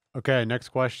 Okay, next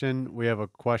question. We have a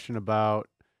question about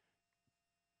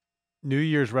New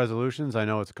Year's resolutions. I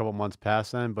know it's a couple months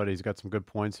past then, but he's got some good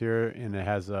points here, and it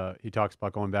has he talks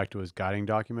about going back to his guiding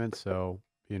documents. So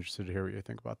be interested to hear what you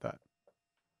think about that.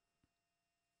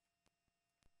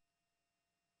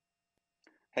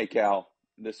 Hey, Cal,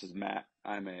 this is Matt.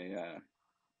 I'm a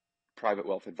private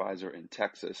wealth advisor in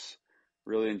Texas.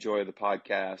 Really enjoy the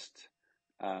podcast.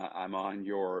 I'm on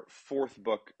your 4th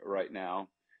book right now.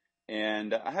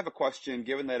 And I have a question.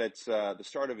 Given that it's the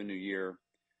start of a new year,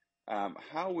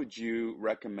 how would you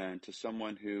recommend to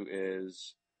someone who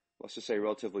is, let's just say,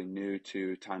 relatively new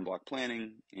to time block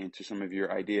planning and to some of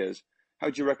your ideas, how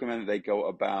would you recommend that they go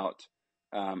about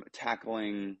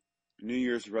tackling New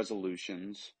Year's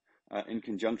resolutions in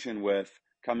conjunction with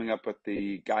coming up with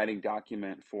the guiding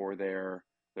document for their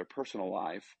personal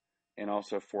life and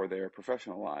also for their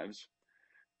professional lives?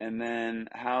 And then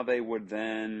how they would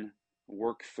then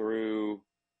work through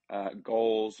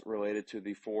goals related to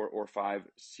the 4 or 5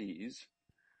 C's,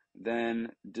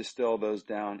 then distill those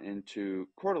down into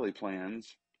quarterly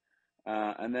plans,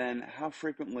 and then how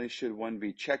frequently should one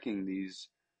be checking these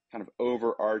kind of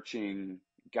overarching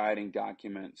guiding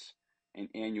documents and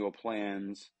annual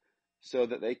plans so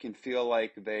that they can feel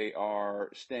like they are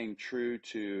staying true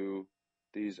to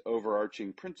these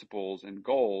overarching principles and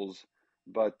goals,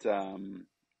 but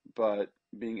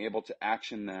being able to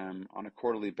action them on a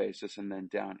quarterly basis and then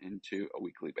down into a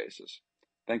weekly basis.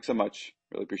 Thanks so much.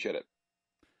 Really appreciate it.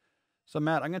 So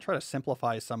Matt, I'm going to try to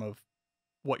simplify some of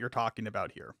what you're talking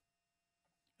about here.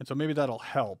 And so maybe that'll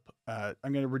help. I'm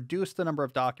going to reduce the number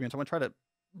of documents. I'm going to try to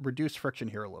reduce friction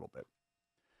here a little bit.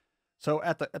 So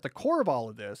at the core of all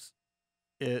of this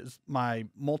is my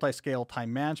multi-scale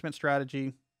time management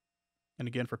strategy. And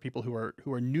again, for people who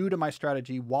are new to my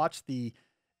strategy, watch the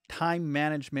time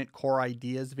management core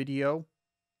ideas video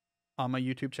on my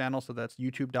YouTube channel. So that's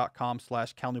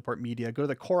youtube.com/Cal Newport Media. Go to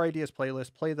the core ideas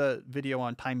playlist, play the video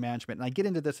on time management, and I get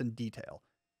into this in detail.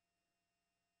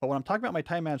 But when I'm talking about my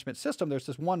time management system, there's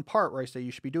this one part where I say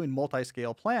you should be doing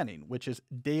multi-scale planning, which is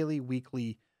daily,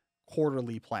 weekly,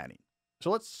 quarterly planning. So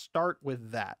let's start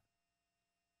with that.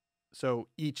 So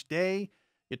each day,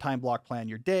 you time block plan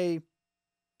your day.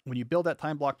 When you build that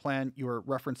time block plan, you are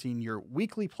referencing your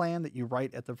weekly plan that you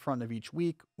write at the front of each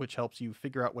week, which helps you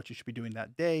figure out what you should be doing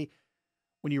that day.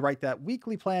 When you write that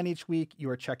weekly plan each week, you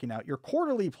are checking out your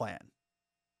quarterly plan,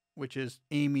 which is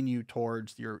aiming you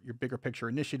towards your bigger picture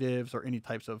initiatives or any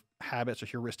types of habits or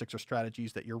heuristics or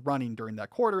strategies that you're running during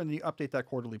that quarter, and then you update that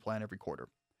quarterly plan every quarter.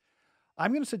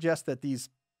 I'm going to suggest that these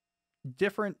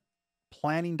different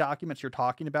planning documents you're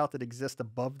talking about that exist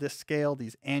above this scale,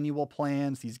 these annual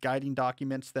plans, these guiding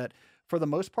documents, that for the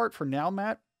most part, for now,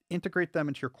 Matt, integrate them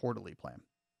into your quarterly plan.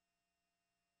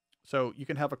 So you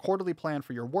can have a quarterly plan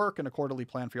for your work and a quarterly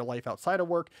plan for your life outside of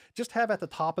work. Just have at the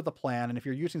top of the plan, and if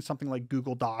you're using something like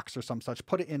Google Docs or some such,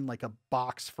 put it in like a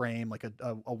box frame, like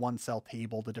a one-cell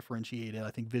table to differentiate it.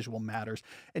 I think visual matters.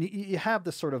 And you have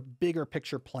this sort of bigger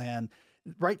picture plan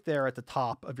right there at the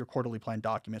top of your quarterly plan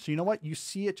document. So you know what? You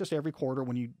see it just every quarter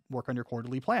when you work on your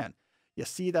quarterly plan. You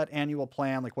see that annual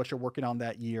plan, like what you're working on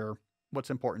that year,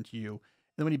 what's important to you. And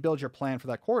then when you build your plan for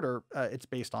that quarter, it's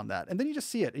based on that. And then you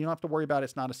just see it. You don't have to worry about it.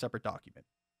 It's not a separate document.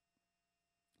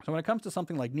 So when it comes to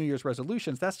something like New Year's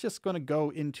resolutions, that's just going to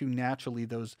go into naturally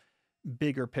those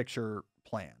bigger picture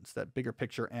plans, that bigger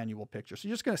picture annual picture. So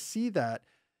you're just going to see that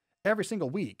every single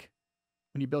week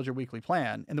when you build your weekly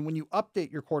plan. And then when you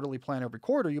update your quarterly plan every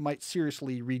quarter, you might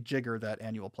seriously rejigger that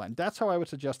annual plan. That's how I would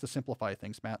suggest to simplify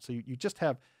things, Matt. So you just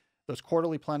have those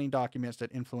quarterly planning documents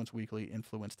that influence weekly,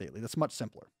 influence daily. That's much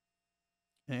simpler.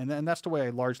 And that's the way I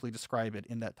largely describe it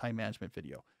in that time management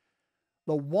video.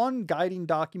 The one guiding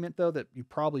document, though, that you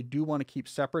probably do want to keep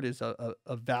separate is a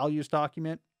values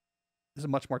document. This is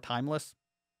much more timeless.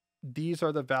 These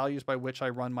are the values by which I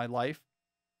run my life.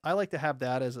 I like to have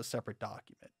that as a separate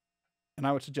document. And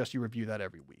I would suggest you review that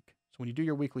every week. So when you do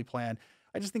your weekly plan,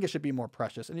 I just think it should be more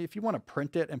precious. And if you want to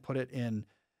print it and put it in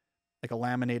like a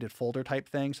laminated folder type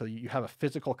thing, so you have a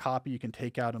physical copy you can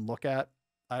take out and look at,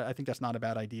 I think that's not a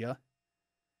bad idea.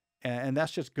 And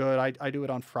that's just good. I do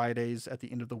it on Fridays at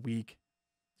the end of the week.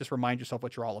 Just remind yourself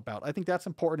what you're all about. I think that's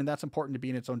important, and that's important to be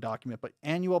in its own document. But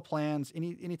annual plans,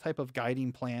 any type of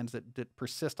guiding plans that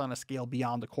persist on a scale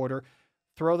beyond the quarter,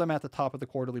 throw them at the top of the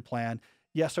quarterly plan.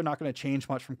 Yes, they're not going to change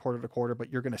much from quarter to quarter,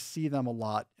 but you're going to see them a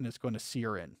lot, and it's going to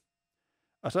sear in.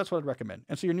 So that's what I'd recommend.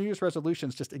 And so your New Year's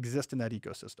resolutions just exist in that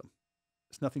ecosystem.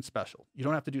 It's nothing special. You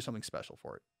don't have to do something special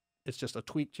for it. It's just a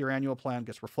tweak to your annual plan,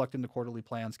 gets reflected in the quarterly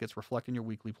plans, gets reflected in your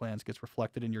weekly plans, gets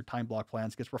reflected in your time block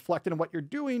plans, gets reflected in what you're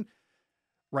doing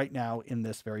right now in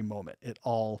this very moment. It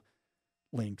all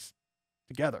links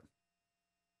together.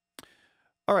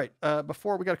 All right.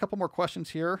 Before we got a couple more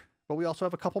questions here, but we also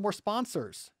have a couple more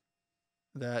sponsors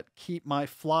that keep my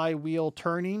flywheel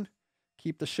turning,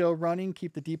 keep the show running,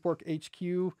 keep the Deep Work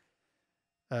HQ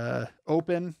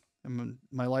open, and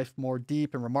my life more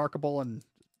deep and remarkable, and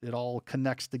it all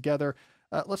connects together.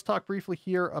 Let's talk briefly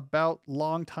here about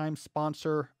longtime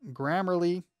sponsor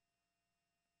Grammarly.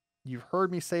 You've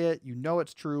heard me say it. You know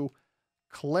it's true.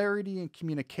 Clarity and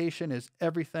communication is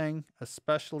everything,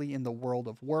 especially in the world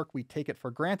of work. We take it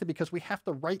for granted because we have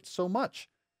to write so much.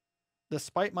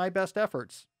 Despite my best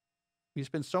efforts, we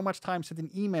spend so much time sending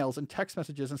emails and text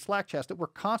messages and Slack chats that we're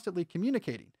constantly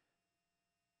communicating.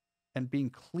 And being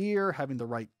clear, having the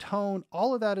right tone,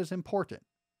 all of that is important.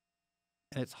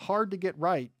 And it's hard to get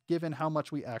right given how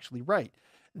much we actually write.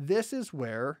 This is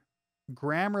where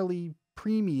Grammarly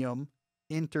Premium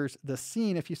enters the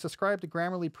scene. If you subscribe to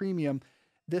Grammarly Premium,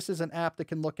 this is an app that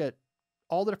can look at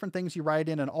all the different things you write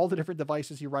in and all the different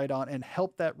devices you write on and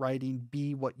help that writing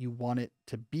be what you want it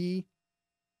to be.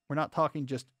 We're not talking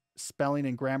just spelling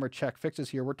and grammar check fixes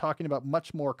here. We're talking about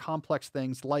much more complex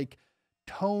things like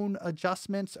tone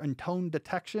adjustments and tone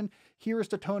detection. Here is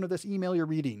the tone of this email you're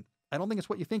reading. I don't think it's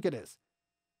what you think it is.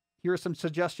 Here are some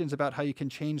suggestions about how you can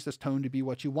change this tone to be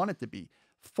what you want it to be.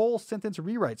 Full sentence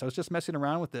rewrites. I was just messing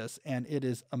around with this and it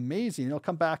is amazing. It'll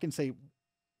come back and say,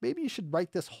 maybe you should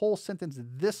write this whole sentence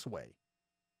this way.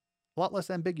 A lot less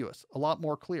ambiguous, a lot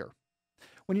more clear.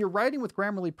 When you're writing with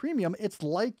Grammarly Premium, it's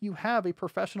like you have a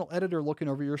professional editor looking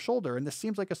over your shoulder. And this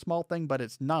seems like a small thing, but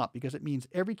it's not, because it means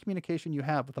every communication you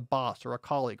have with a boss or a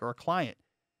colleague or a client,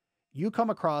 you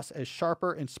come across as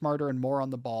sharper and smarter and more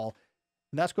on the ball.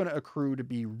 And that's going to accrue to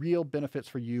be real benefits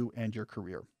for you and your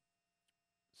career.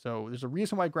 So there's a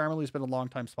reason why Grammarly has been a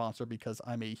longtime sponsor, because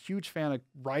I'm a huge fan of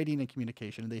writing and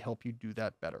communication, and they help you do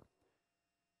that better.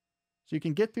 So you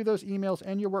can get through those emails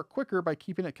and your work quicker by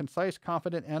keeping it concise,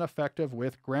 confident, and effective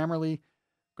with Grammarly.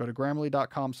 Go to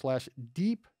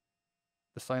grammarly.com/deep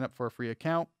to sign up for a free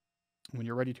account. When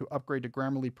you're ready to upgrade to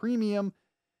Grammarly Premium,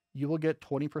 you will get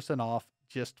 20% off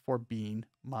just for being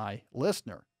my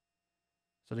listener.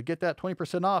 So to get that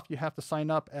 20% off, you have to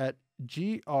sign up at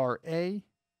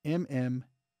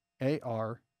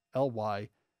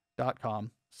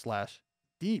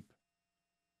grammarly.com/deep.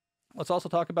 Let's also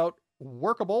talk about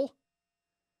Workable.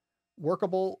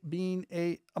 Workable being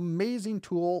an amazing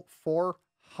tool for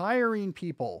hiring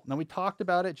people. Now, we talked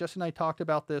about it. Jesse and I talked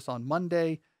about this on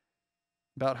Monday,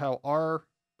 about how our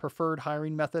preferred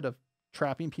hiring method of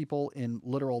trapping people in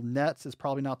literal nets is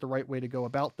probably not the right way to go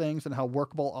about things, and how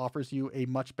Workable offers you a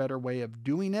much better way of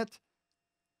doing it.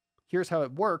 Here's how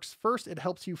it works. First, it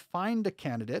helps you find the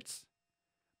candidates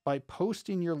by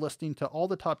posting your listing to all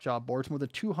the top job boards, more than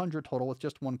 200 total with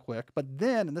just one click. But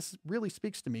then, and this really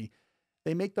speaks to me,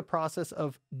 they make the process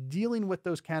of dealing with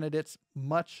those candidates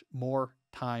much more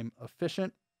time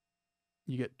efficient.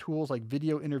 You get tools like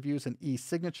video interviews and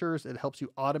e-signatures. It helps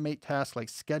you automate tasks like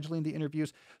scheduling the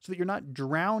interviews so that you're not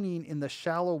drowning in the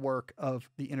shallow work of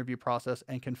the interview process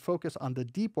and can focus on the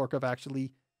deep work of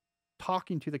actually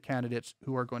talking to the candidates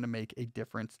who are going to make a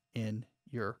difference in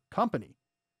your company.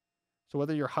 So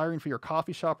whether you're hiring for your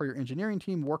coffee shop or your engineering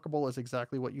team, Workable is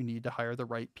exactly what you need to hire the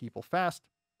right people fast.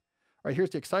 All right,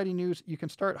 here's the exciting news. You can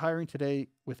start hiring today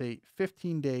with a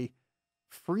 15-day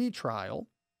free trial.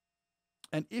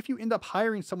 And if you end up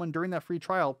hiring someone during that free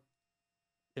trial,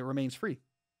 it remains free.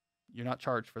 You're not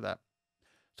charged for that.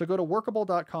 So go to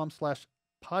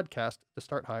workable.com/podcast to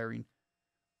start hiring.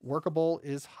 Workable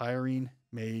is hiring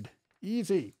made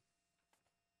easy.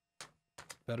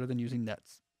 Better than using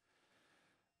nets.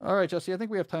 All right, Jesse, I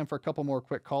think we have time for a couple more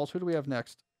quick calls. Who do we have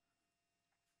next?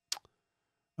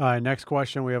 All right, next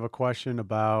question. We have a question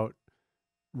about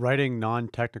writing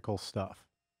non-technical stuff.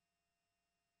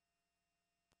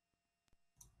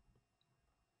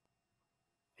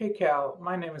 Hey Cal,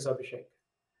 my name is Abhishek.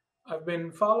 I've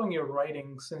been following your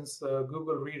writing since the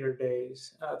Google Reader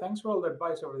days. Thanks for all the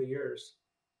advice over the years.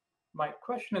 My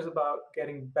question is about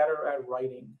getting better at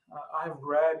writing. I've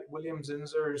read William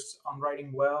Zinzer's On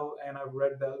Writing Well, and I've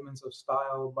read The Elements of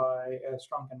Style by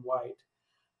Strunk and White.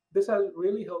 This has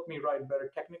really helped me write better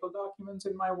technical documents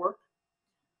in my work.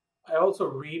 I also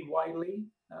read widely.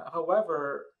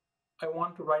 However, I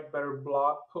want to write better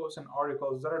blog posts and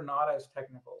articles that are not as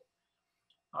technical.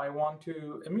 I want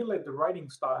to emulate the writing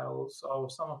styles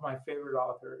of some of my favorite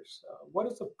authors. What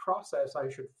is the process I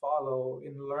should follow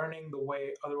in learning the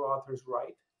way other authors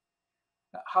write?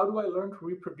 How do I learn to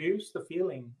reproduce the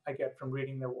feeling I get from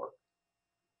reading their work?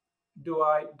 Do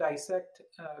I dissect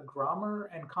grammar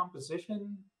and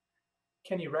composition?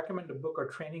 Can you recommend a book or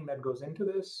training that goes into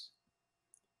this?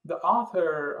 The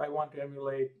author I want to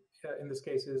emulate in this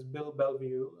case is Bill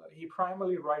Bellevue. He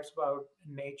primarily writes about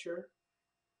nature,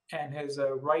 and his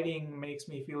writing makes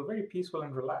me feel very peaceful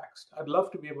and relaxed. I'd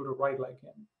love to be able to write like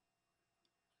him.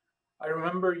 I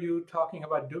remember you talking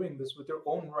about doing this with your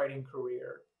own writing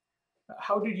career.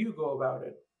 How did you go about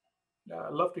it?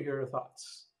 Love to hear your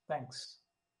thoughts. Thanks.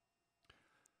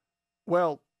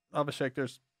 Well, Abhishek,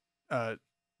 there's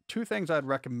two things I'd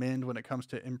recommend when it comes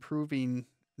to improving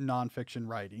nonfiction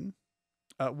writing.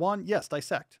 One, yes,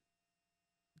 dissect.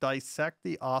 Dissect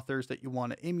the authors that you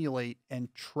want to emulate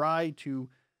and try to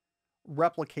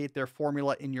replicate their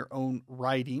formula in your own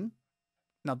writing.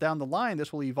 Now, down the line,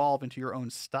 this will evolve into your own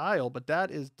style, but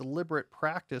that is deliberate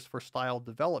practice for style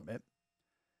development.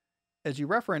 As you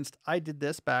referenced, I did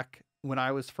this back when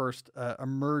I was first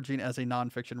emerging as a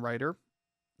nonfiction writer.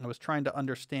 I was trying to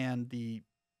understand the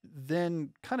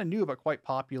then kind of new but quite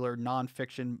popular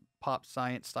nonfiction pop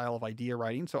science style of idea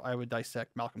writing. So I would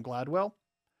dissect Malcolm Gladwell.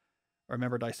 I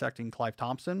remember dissecting Clive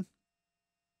Thompson,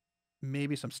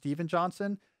 maybe some Stephen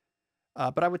Johnson.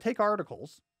 But I would take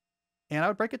articles and I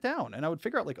would break it down and I would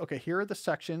figure out, like, okay, here are the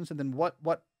sections and then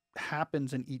what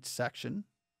happens in each section.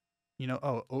 You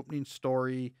know, opening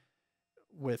story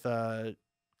with a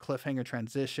cliffhanger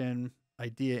transition,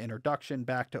 idea introduction,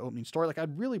 back to opening story. Like,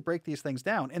 I'd really break these things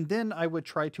down. And then I would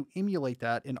try to emulate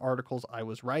that in articles I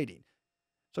was writing.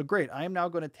 So great, I am now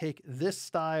going to take this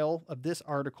style of this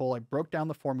article. I broke down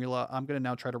the formula. I'm going to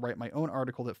now try to write my own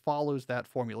article that follows that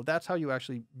formula. That's how you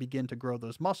actually begin to grow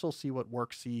those muscles, see what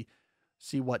works,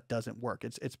 see what doesn't work.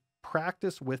 It's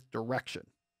practice with direction.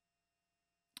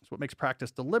 It's what makes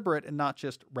practice deliberate and not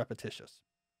just repetitious.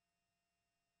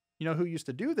 You know who used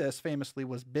to do this famously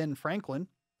was Ben Franklin.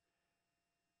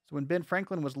 So when Ben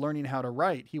Franklin was learning how to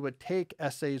write, he would take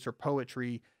essays or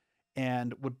poetry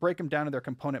and would break them down to their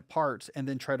component parts and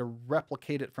then try to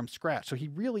replicate it from scratch. So he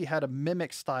really had a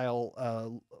mimic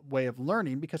style way of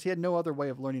learning because he had no other way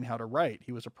of learning how to write.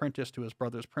 He was apprenticed to his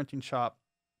brother's printing shop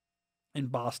in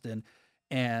Boston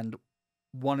and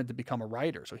wanted to become a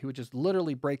writer. So he would just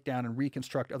literally break down and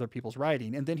reconstruct other people's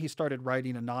writing. And then he started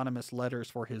writing anonymous letters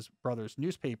for his brother's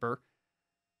newspaper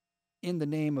in the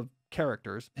name of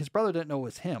characters. His brother didn't know it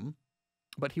was him,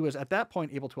 but he was at that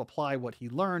point able to apply what he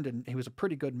learned, and he was a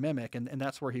pretty good mimic, and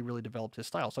that's where he really developed his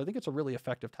style. So I think it's a really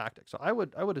effective tactic. So I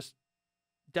would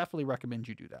definitely recommend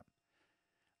you do that.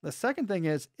 The second thing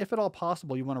is, if at all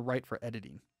possible, you want to write for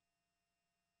editing.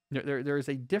 There is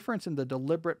a difference in the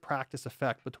deliberate practice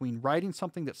effect between writing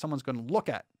something that someone's going to look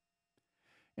at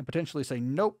and potentially say,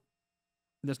 nope,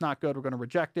 that's not good, we're going to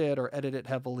reject it or edit it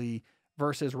heavily,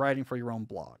 versus writing for your own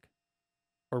blog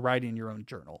or writing in your own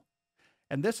journal.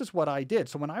 And this is what I did.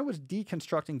 So when I was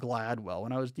deconstructing Gladwell,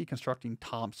 when I was deconstructing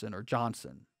Thompson or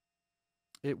Johnson,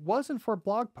 it wasn't for a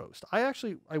blog post. I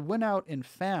went out and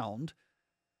found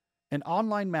an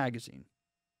online magazine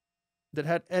that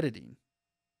had editing,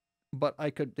 but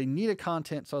they needed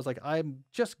content. So I was like, I'm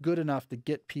just good enough to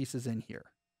get pieces in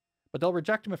here, but they'll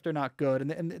reject them if they're not good.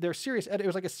 And they're serious. It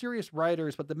was like a serious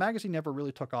writers, but the magazine never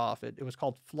really took off. It was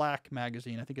called Flack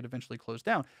Magazine. I think it eventually closed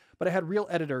down, but it had real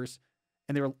editors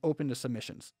and they were open to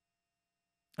submissions.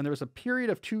 And there was a period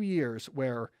of 2 years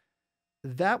where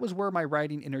that was where my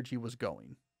writing energy was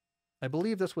going. I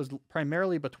believe this was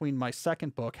primarily between my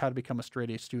second book, How to Become a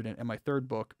Straight A Student, and my third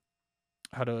book,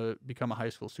 How to Become a High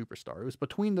School Superstar. It was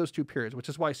between those two periods, which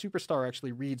is why Superstar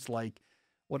actually reads like,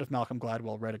 what if Malcolm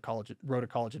Gladwell wrote a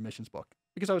college admissions book?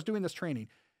 Because I was doing this training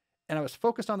and I was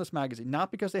focused on this magazine,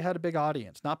 not because they had a big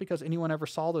audience, not because anyone ever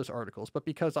saw those articles, but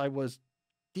because I was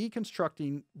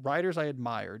deconstructing writers I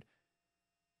admired,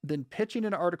 then pitching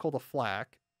an article to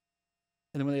Flack.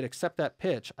 And then when they'd accept that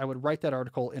pitch, I would write that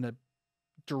article in a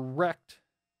direct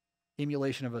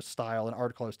emulation of a style, an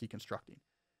article I was deconstructing.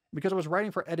 Because I was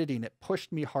writing for editing, it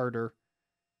pushed me harder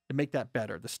to make that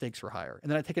better. The stakes were higher. And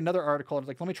then I'd take another article and I was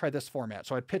like, let me try this format.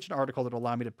 So I'd pitch an article that would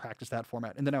allow me to practice that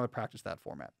format. And then I would practice that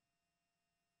format.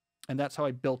 And that's how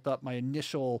I built up my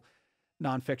initial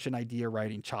nonfiction idea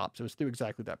writing chops. It was through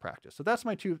exactly that practice. So that's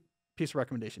my two-piece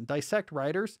recommendation. Dissect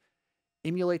writers,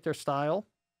 emulate their style.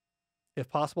 If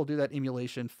possible, do that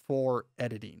emulation for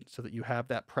editing so that you have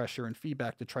that pressure and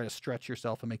feedback to try to stretch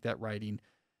yourself and make that writing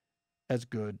as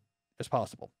good as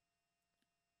possible.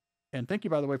 And thank you,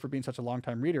 by the way, for being such a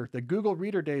long-time reader. The Google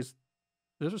Reader days,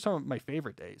 those are some of my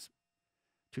favorite days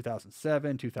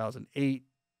 2007, 2008.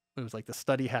 It was like the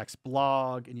Study Hacks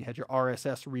blog, and you had your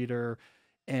RSS reader.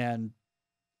 And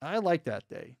I liked that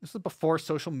day. This was before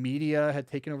social media had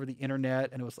taken over the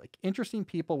internet, and it was like interesting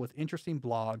people with interesting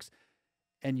blogs,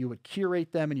 and you would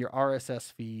curate them in your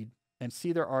RSS feed and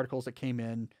see their articles that came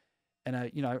in. And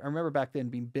I remember back then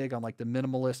being big on like the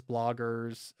minimalist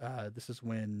bloggers. This is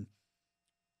when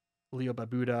Leo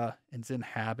Babuda and Zen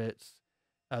Habits.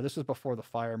 This was before the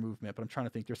FIRE movement, but I'm trying to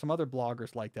think. There's some other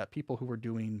bloggers like that, people who were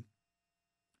doing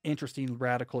interesting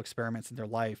radical experiments in their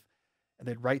life, and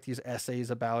they'd write these essays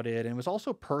about it. And it was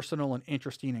also personal and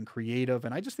interesting and creative.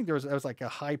 And I just think there was like a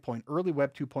high point. Early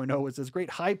Web 2.0 was this great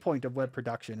high point of web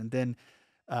production. And then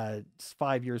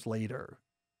 5 years later,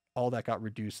 all that got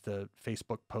reduced to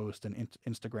Facebook posts and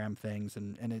Instagram things.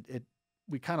 And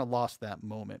we kind of lost that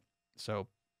moment. So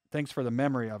thanks for the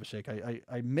memory, Abhishek.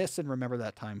 I miss and remember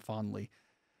that time fondly.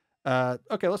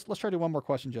 Okay, let's try to do one more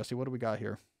question, Jesse. What do we got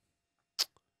here?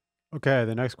 Okay,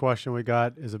 the next question we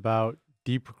got is about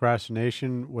deep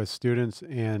procrastination with students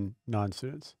and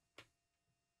non-students.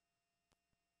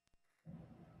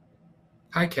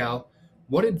 Hi, Cal.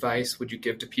 What advice would you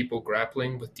give to people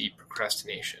grappling with deep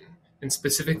procrastination? And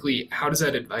specifically, how does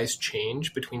that advice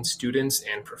change between students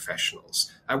and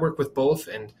professionals? I work with both,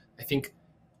 and I think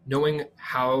knowing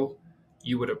how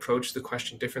you would approach the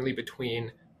question differently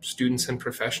between students and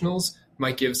professionals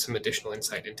might give some additional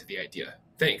insight into the idea.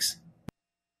 Thanks.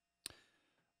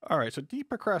 All right, so deep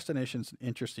procrastination is an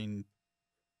interesting,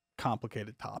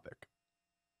 complicated topic.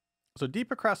 So deep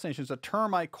procrastination is a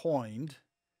term I coined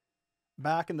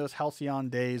back in those halcyon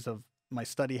days of my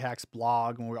Study Hacks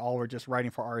blog, when we all were just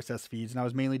writing for RSS feeds, and I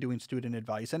was mainly doing student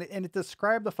advice. And it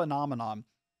described the phenomenon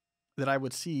that I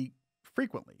would see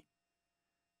frequently,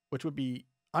 which would be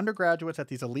undergraduates at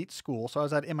these elite schools. So I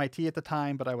was at MIT at the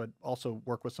time, but I would also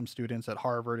work with some students at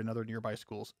Harvard and other nearby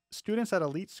schools. Students at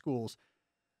elite schools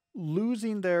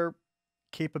losing their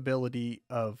capability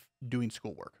of doing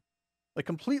schoolwork, like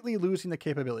completely losing the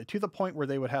capability to the point where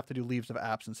they would have to do leaves of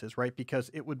absences, right? Because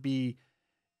it would be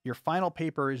your final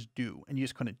paper is due and you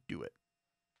just couldn't do it.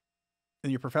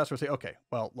 And your professor would say, okay,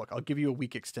 well, look, I'll give you a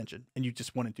week extension, and you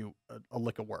just wouldn't do a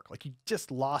lick of work. Like you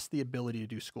just lost the ability to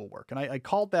do schoolwork. And I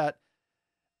called that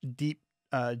deep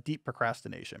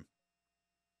procrastination.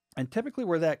 And typically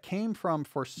where that came from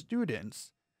for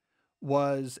students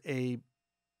was a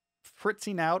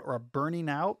fritzing out or a burning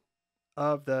out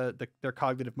of their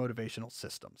cognitive motivational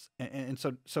systems. And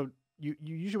so you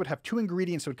usually would have two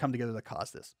ingredients that would come together that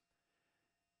cause this.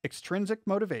 Extrinsic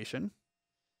motivation.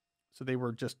 So they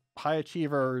were just high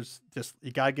achievers, just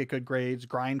you got to get good grades,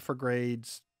 grind for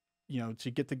grades,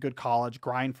 to get to good college,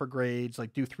 grind for grades,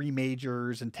 like do 3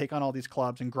 majors and take on all these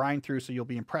clubs and grind through so you'll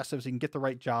be impressive so you can get the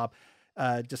right job.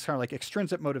 Just kind of like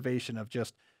extrinsic motivation of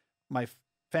just my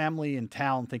family and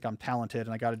town think I'm talented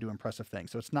and I got to do impressive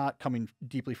things. So it's not coming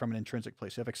deeply from an intrinsic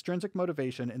place. You have extrinsic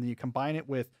motivation, and then you combine it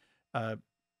with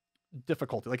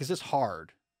difficulty. Like, is this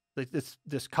hard? Like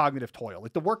this cognitive toil.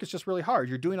 Like the work is just really hard.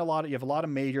 You're doing you have a lot of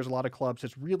majors, a lot of clubs.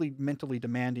 It's really mentally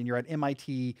demanding. You're at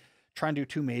MIT trying to do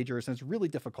 2 majors, and it's really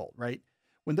difficult, right?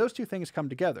 When those two things come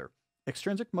together,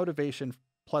 extrinsic motivation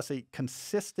plus a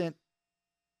consistent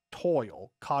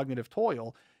toil, cognitive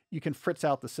toil, you can fritz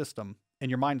out the system, and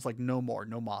your mind's like, no more,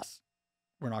 no mas.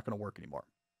 We're not going to work anymore.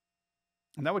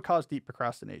 And that would cause deep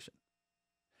procrastination.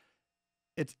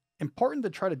 It's important to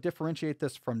try to differentiate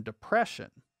this from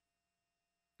depression.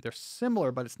 They're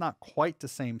similar, but it's not quite the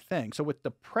same thing. So with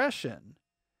depression,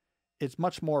 it's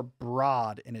much more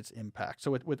broad in its impact.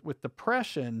 So with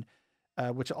depression,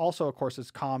 which also, of course, is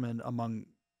common among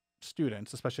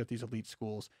students, especially at these elite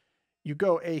schools, you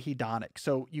go ahedonic.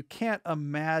 So you can't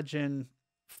imagine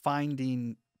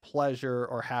finding pleasure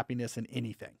or happiness in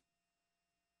anything.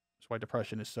 That's why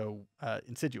depression is so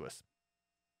insidious.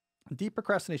 Deep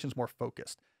procrastination is more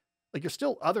focused. Like, there's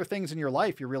still other things in your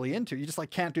life you're really into. You just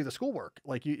like can't do the schoolwork.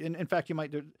 Like in fact,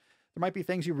 there might be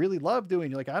things you really love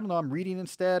doing. You're like, I don't know, I'm reading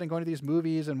instead and going to these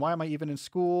movies, and why am I even in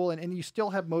school? And you still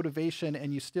have motivation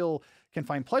and you still can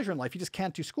find pleasure in life. You just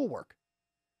can't do schoolwork.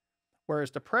 Whereas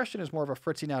depression is more of a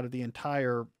fritzing out of the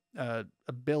entire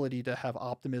ability to have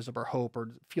optimism or hope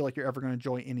or feel like you're ever going to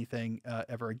enjoy anything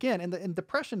ever again. And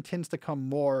depression tends to come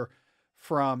more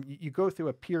from, you go through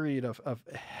a period of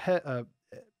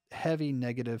heavy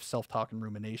negative self-talk and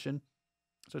rumination.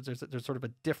 So there's sort of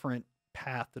a different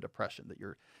path to depression, that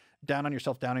you're down on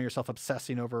yourself,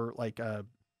 obsessing over like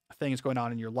things going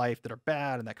on in your life that are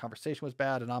bad, and that conversation was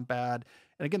bad and I'm bad.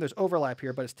 And again, there's overlap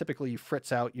here, but it's typically you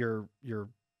fritz out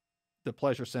the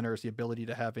pleasure centers, the ability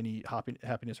to have any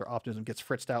happiness or optimism gets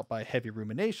fritzed out by heavy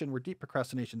rumination, where deep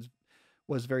procrastination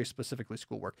was very specifically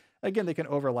schoolwork. Again, they can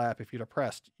overlap. If you're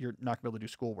depressed, you're not going to be able to do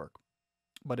schoolwork.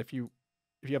 But if you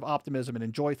have optimism and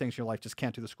enjoy things in your life, just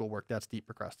can't do the schoolwork, that's deep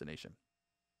procrastination.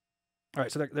 All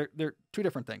right, so they're two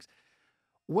different things.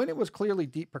 When it was clearly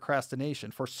deep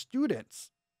procrastination for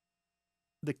students,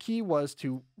 the key was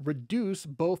to reduce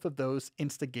both of those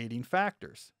instigating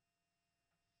factors.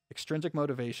 Extrinsic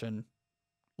motivation,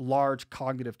 large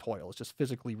cognitive toil. It's just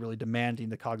physically really demanding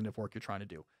the cognitive work you're trying to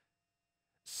do.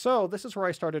 So this is where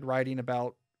I started writing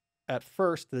about, at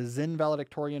first, the Zen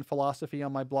valedictorian philosophy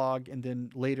on my blog, and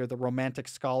then later the romantic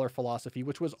scholar philosophy,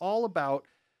 which was all about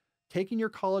taking your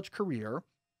college career,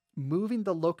 moving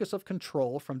the locus of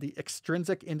control from the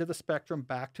extrinsic end of the spectrum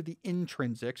back to the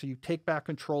intrinsic. So you take back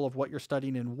control of what you're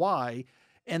studying and why,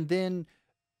 and then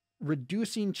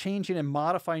reducing, changing, and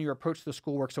modifying your approach to the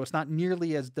schoolwork so it's not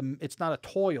nearly as it's not a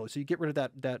toil. So you get rid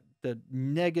of the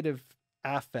negative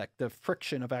affect, the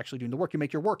friction of actually doing the work. You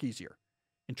make your work easier.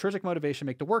 Intrinsic motivation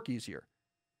make the work easier.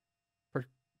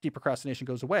 Deep procrastination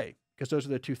goes away because those are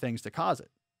the two things that cause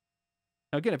it.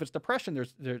 Now, again, if it's depression,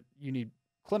 you need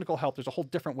clinical help. There's a whole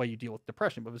different way you deal with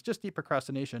depression. But if it's just deep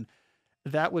procrastination,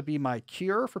 that would be my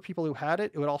cure for people who had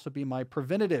it. It would also be my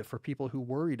preventative for people who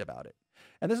worried about it.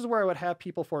 And this is where I would have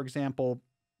people, for example,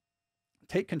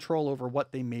 take control over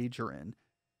what they major in.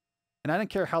 And I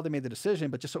didn't care how they made the decision,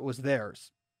 but just so it was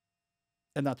theirs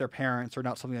and not their parents, or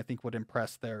not something I think would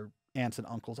impress their aunts and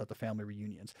uncles at the family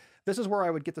reunions. This is where I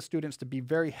would get the students to be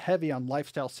very heavy on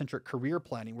lifestyle-centric career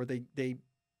planning, where they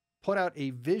put out a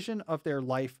vision of their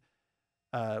life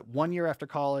 1 year after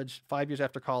college, 5 years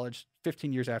after college,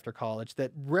 15 years after college,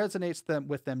 that resonates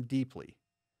with them deeply.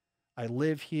 I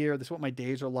live here. This is what my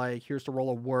days are like. Here's the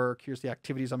role of work. Here's the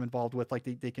activities I'm involved with. Like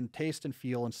they can taste and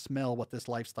feel and smell what this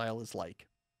lifestyle is like.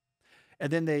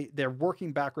 And then they're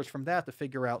working backwards from that to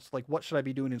figure out, so like, what should I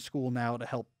be doing in school now to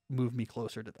help move me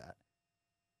closer to that?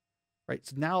 Right.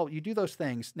 So now you do those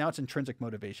things. Now it's intrinsic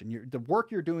motivation. The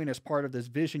work you're doing is part of this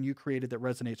vision you created that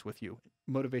resonates with you.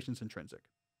 Motivation's intrinsic.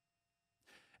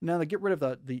 Now to get rid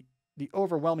of the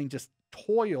overwhelming just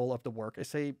toil of the work, I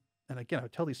say, and again, I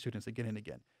tell these students again and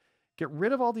again, get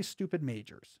rid of all these stupid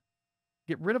majors.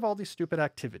 Get rid of all these stupid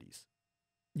activities.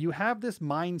 You have this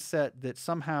mindset that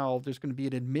somehow there's going to be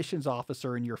an admissions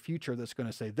officer in your future that's going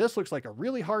to say, this looks like a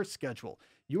really hard schedule.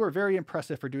 You are very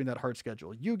impressive for doing that hard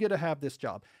schedule. You get to have this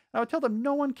job. And I would tell them,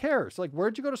 no one cares. Like,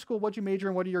 where'd you go to school? What'd you major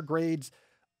in? What are your grades?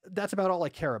 That's about all I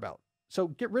care about. So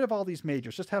get rid of all these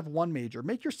majors. Just have one major.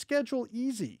 Make your schedule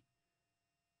easy.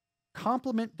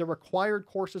 Complement the required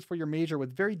courses for your major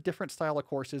with very different style of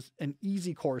courses and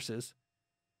easy courses.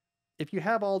 If you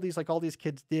have all these, like all these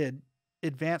kids did,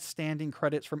 advanced standing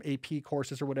credits from AP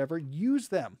courses or whatever, use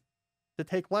them to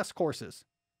take less courses.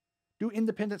 Do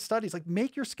independent studies. Like,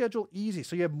 make your schedule easy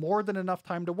so you have more than enough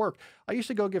time to work. I used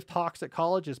to go give talks at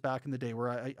colleges back in the day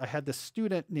where I had this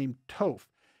student named Toph,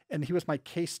 and he was my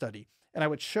case study. And I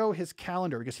would show his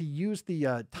calendar because he used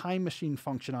the time machine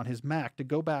function on his Mac to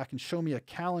go back and show me a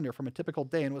calendar from a typical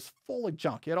day, and it was full of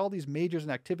junk. He had all these majors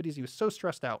and activities. He was so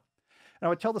stressed out. And I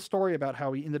would tell the story about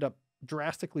how he ended up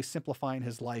drastically simplifying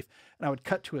his life, and I would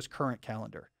cut to his current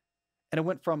calendar. And it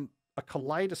went from a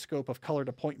kaleidoscope of colored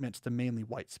appointments to mainly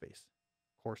white space.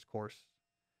 Course,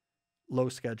 low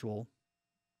schedule,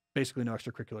 basically no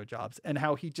extracurricular jobs, and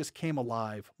how he just came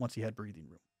alive once he had breathing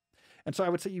room. And so I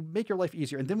would say you make your life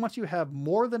easier. And then once you have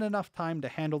more than enough time to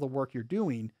handle the work you're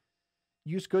doing,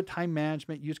 use good time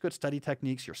management, use good study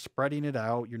techniques. You're spreading it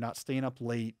out. You're not staying up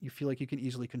late. You feel like you can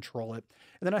easily control it.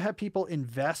 And then I have people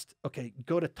invest,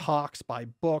 go to talks, buy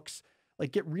books,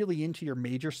 like get really into your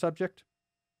major subject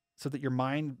so that your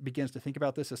mind begins to think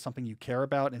about this as something you care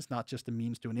about and it's not just a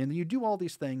means to an end. And you do all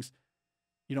these things,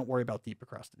 you don't worry about deep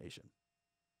procrastination.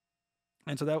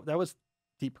 And so that was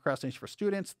deep procrastination for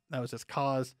students. That was its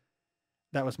cause.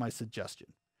 That was my suggestion.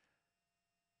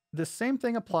 The same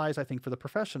thing applies, I think, for the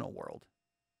professional world.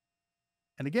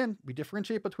 And again, we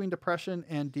differentiate between depression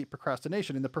and deep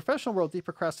procrastination. In the professional world, deep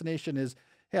procrastination is,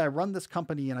 hey, I run this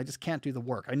company and I just can't do the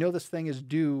work. I know this thing is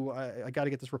due. I got to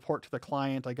get this report to the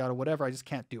client. I got to whatever. I just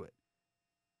can't do it.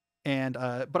 And,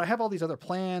 but I have all these other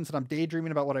plans and I'm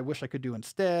daydreaming about what I wish I could do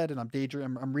instead. And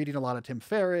I'm reading a lot of Tim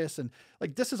Ferriss, and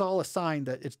like, this is all a sign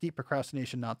that it's deep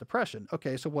procrastination, not depression.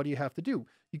 Okay. So what do you have to do?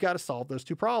 You got to solve those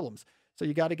two problems. So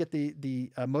you got to get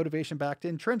the motivation back to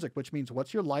intrinsic, which means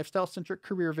what's your lifestyle centric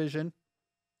career vision?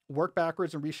 Work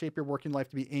backwards and reshape your working life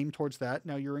to be aimed towards that.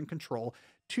 Now you're in control.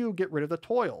 2, get rid of the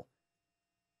toil.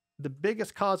 The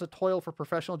biggest cause of toil for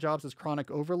professional jobs is chronic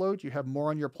overload. You have more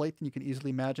on your plate than you can easily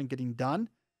imagine getting done.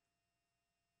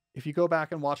 If you go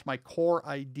back and watch my core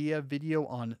idea video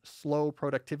on slow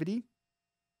productivity,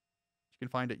 you can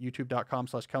find at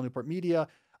youtube.com/Cal Newport Media.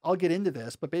 I'll get into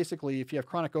this, but basically, if you have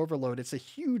chronic overload, it's a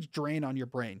huge drain on your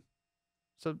brain.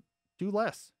 So do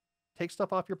less. Take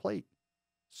stuff off your plate.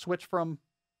 Switch from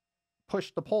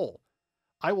push to pull.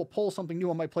 I will pull something new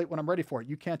on my plate when I'm ready for it.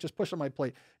 You can't just push on my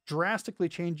plate. Drastically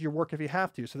change your work if you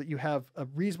have to, so that you have a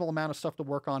reasonable amount of stuff to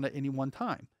work on at any one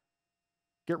time.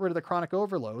 Get rid of the chronic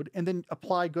overload, and then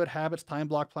apply good habits, time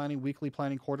block planning, weekly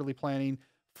planning, quarterly planning,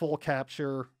 full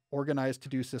capture, organized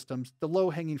to-do systems, the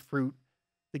low-hanging fruit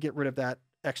to get rid of that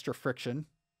extra friction,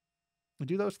 and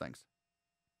do those things.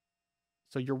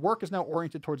 So your work is now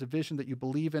oriented towards a vision that you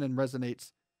believe in and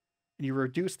resonates, and you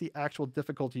reduce the actual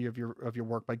difficulty of your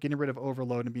work by getting rid of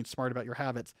overload and being smart about your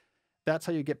habits. That's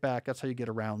how you get back. That's how you get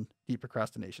around deep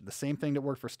procrastination. The same thing that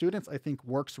worked for students, I think,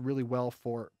 works really well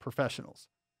for professionals.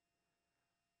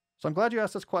 So I'm glad you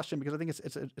asked this question, because I think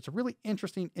it's a really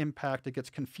interesting impact. It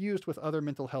gets confused with other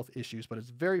mental health issues, but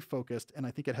it's very focused, and I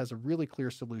think it has a really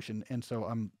clear solution. And so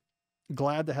I'm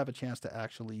glad to have a chance to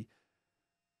actually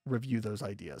review those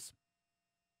ideas.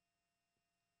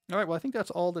 All right, well, I think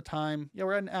that's all the time. Yeah,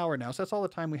 we're at an hour now, so that's all the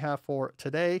time we have for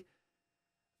today.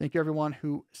 Thank you, everyone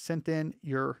who sent in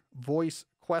your voice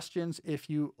questions. If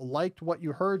you liked what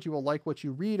you heard, you will like what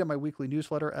you read in my weekly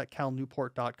newsletter at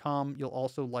calnewport.com. You'll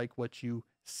also like what you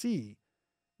see.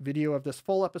 Video of this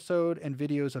full episode and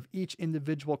videos of each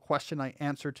individual question I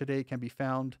answered today can be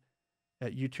found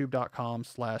at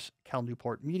youtube.com/Cal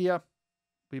Newport Media.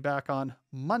 Be back on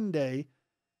Monday.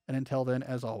 And until then,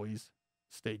 as always,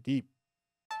 stay deep.